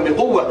آتَيْنَاكُمْ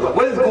بِقُوَّةٍ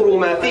وَاذْكُرُوا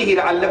مَا فِيهِ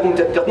لَعَلَّكُمْ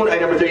تَتَّقُونَ.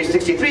 Ayat number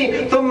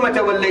 363. ثُمَّ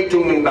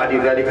تَوَلَّيْتُم مِّن بَعْدِ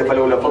ذَلِكَ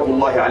فَلَوْلَا فَضْلُ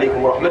اللَّهِ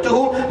عَلَيْكُمْ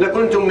وَرَحْمَتُهُ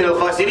لَكُنتُم مِّنَ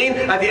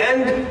الْخَاسِرِينَ. At the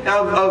end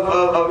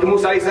of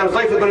Musa alayhi salam's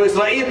life with Banu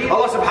Israel,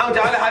 Allah subhanahu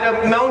wa ta'ala had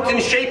a mountain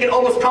shake and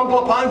almost crumple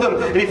upon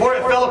them. And before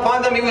it fell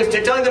upon them, He was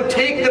telling them,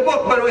 take the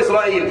book, Banu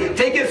Israel.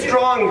 Take it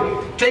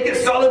strong. Take it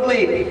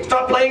solidly.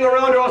 Stop playing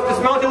around or else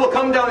this mountain will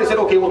come down. They said,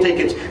 okay, we'll take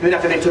it. And then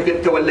after they took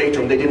it,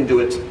 تَوَلَّيْتُم, they didn't do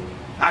it.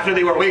 After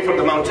they were away from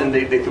the mountain,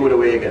 they threw it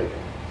away again.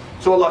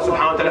 So Allah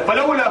subhanahu wa ta'ala,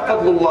 فَلَوْلَا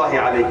فَضْلُ اللَّهِ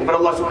عَلَيْكُمْ. But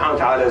Allah subhanahu wa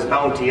ta'ala's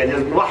bounty and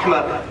His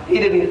rahmah, He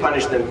didn't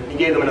punish them. He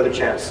gave them another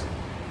chance.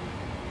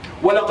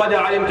 وَلَقَدْ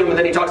عَلِمْتُمْ. And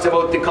then He talks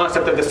about the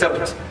concept of the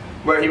Sabt,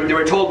 where they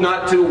were told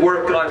not to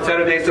work on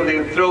Saturday, so they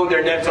would throw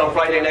their nets on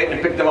Friday night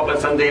and pick them up on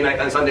Sunday night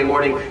and Sunday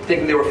morning,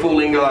 thinking they were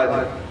fooling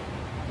God.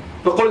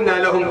 فَقُلْنَا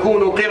لَهُمْ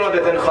كُونُوا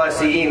قِرَدَةً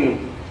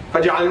خَاسِئِينَ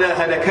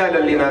فَجَعَلْنَاهَا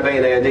نَكَالًا لِمَا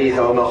بَيْنَ يَدَيْهَا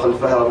وَمَا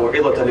خَلْفَهَا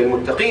مَوْعِظَةً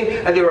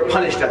لِلْمُتَّقِينَ. And they were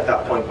punished at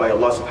that point by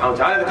Allah subhanahu wa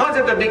ta'ala. The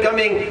concept of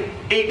becoming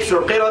apes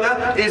or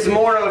qirada is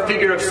more of a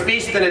figure of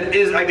speech than it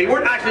is, like they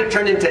weren't actually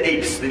turned into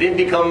apes. They didn't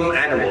become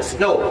animals.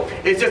 No.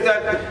 It's just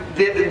that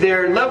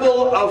their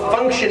level of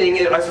functioning,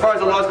 as far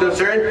as Allah is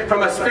concerned,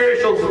 from a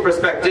spiritual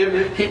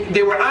perspective,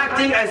 they were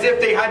acting as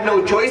if they had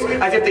no choice,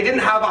 as if they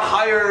didn't have a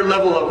higher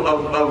level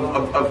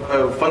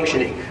of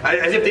functioning.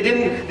 As if they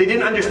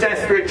didn't understand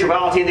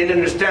spirituality and they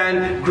didn't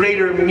understand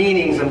greater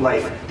meanings in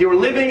life. They were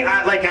living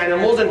like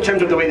animals in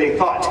terms of the way they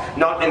thought,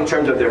 not in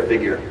terms of their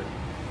figure.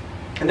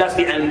 And that's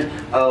the end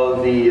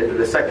of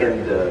the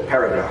second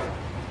paragraph.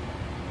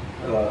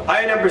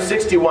 Ayah number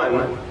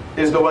 61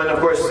 is the one, of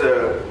course,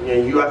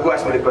 who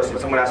asked me the question?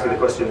 Someone asked me the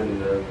question,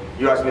 and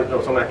you asked me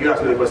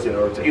the question,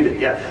 or you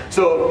did, yeah.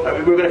 So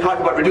we're going to talk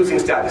about reducing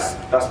status.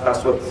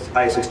 That's what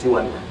Ayah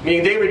 61.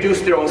 Meaning they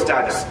reduced their own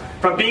status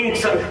from being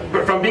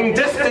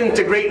destined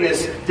to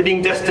greatness to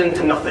being destined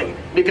to nothing,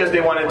 because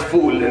they wanted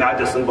fool and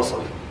adas and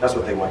basal. That's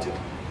what they wanted.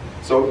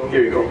 So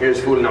here you go.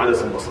 Here's fool and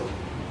adas and basal,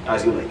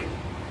 as you like.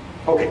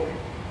 Okay.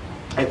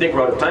 I think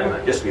we're out of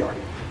time. Yes, we are.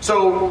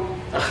 So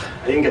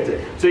I didn't get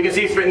to. So you can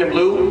see it's written in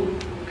blue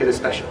because it's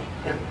special.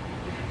 Yeah.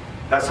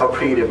 That's how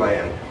creative I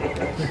am.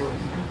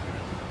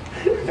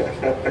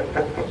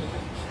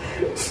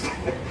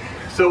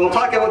 So we'll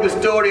talk about the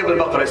story of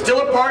Al-Baqarah. It's still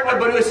a part of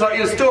Banu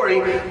Israel's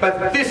story,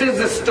 but this is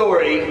the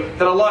story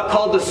that Allah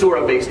called the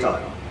surah based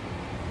on.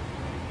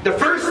 The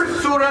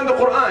first surah in the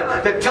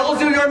Quran that tells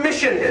you your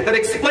mission, that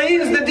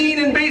explains the deen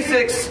in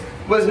basics,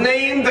 was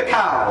named the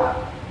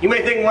cow. You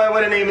may think, why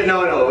would I name it?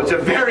 No. It's a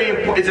very,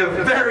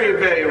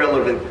 very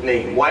relevant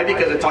name. Why?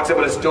 Because it talks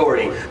about a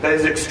story that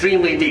is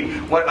extremely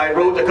deep. I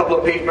wrote a couple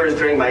of papers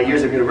during my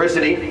years of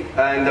university,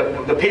 and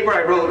the paper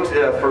I wrote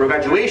for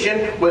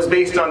graduation was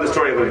based on the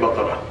story of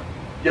Al-Baqarah.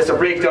 Just a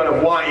breakdown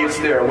of why it's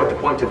there and what the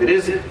point of it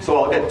is. So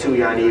I'll get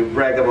to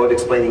brag about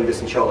explaining this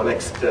inshallah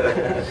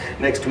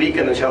next week,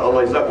 and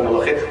inshallah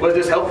jazakumullah khair. Was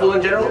this helpful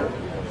in general?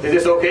 Is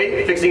this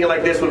okay? Fixing it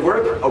like this would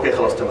work? Okay,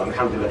 khalas tamam,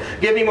 alhamdulillah.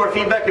 Give me more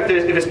feedback if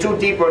it's too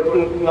deep or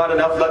not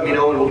enough. Let me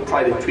know, and we'll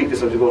try to tweak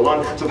this as we go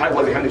along. Subhanallahi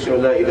wa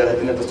bihamdihi, la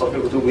ilaha illa anta,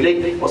 astaghfiruka wa atubu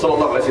ilayk. Wa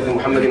sallallahu ala sayyidina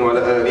Muhammadin wa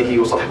ala alihi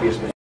wa sahbihi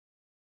ajma'in.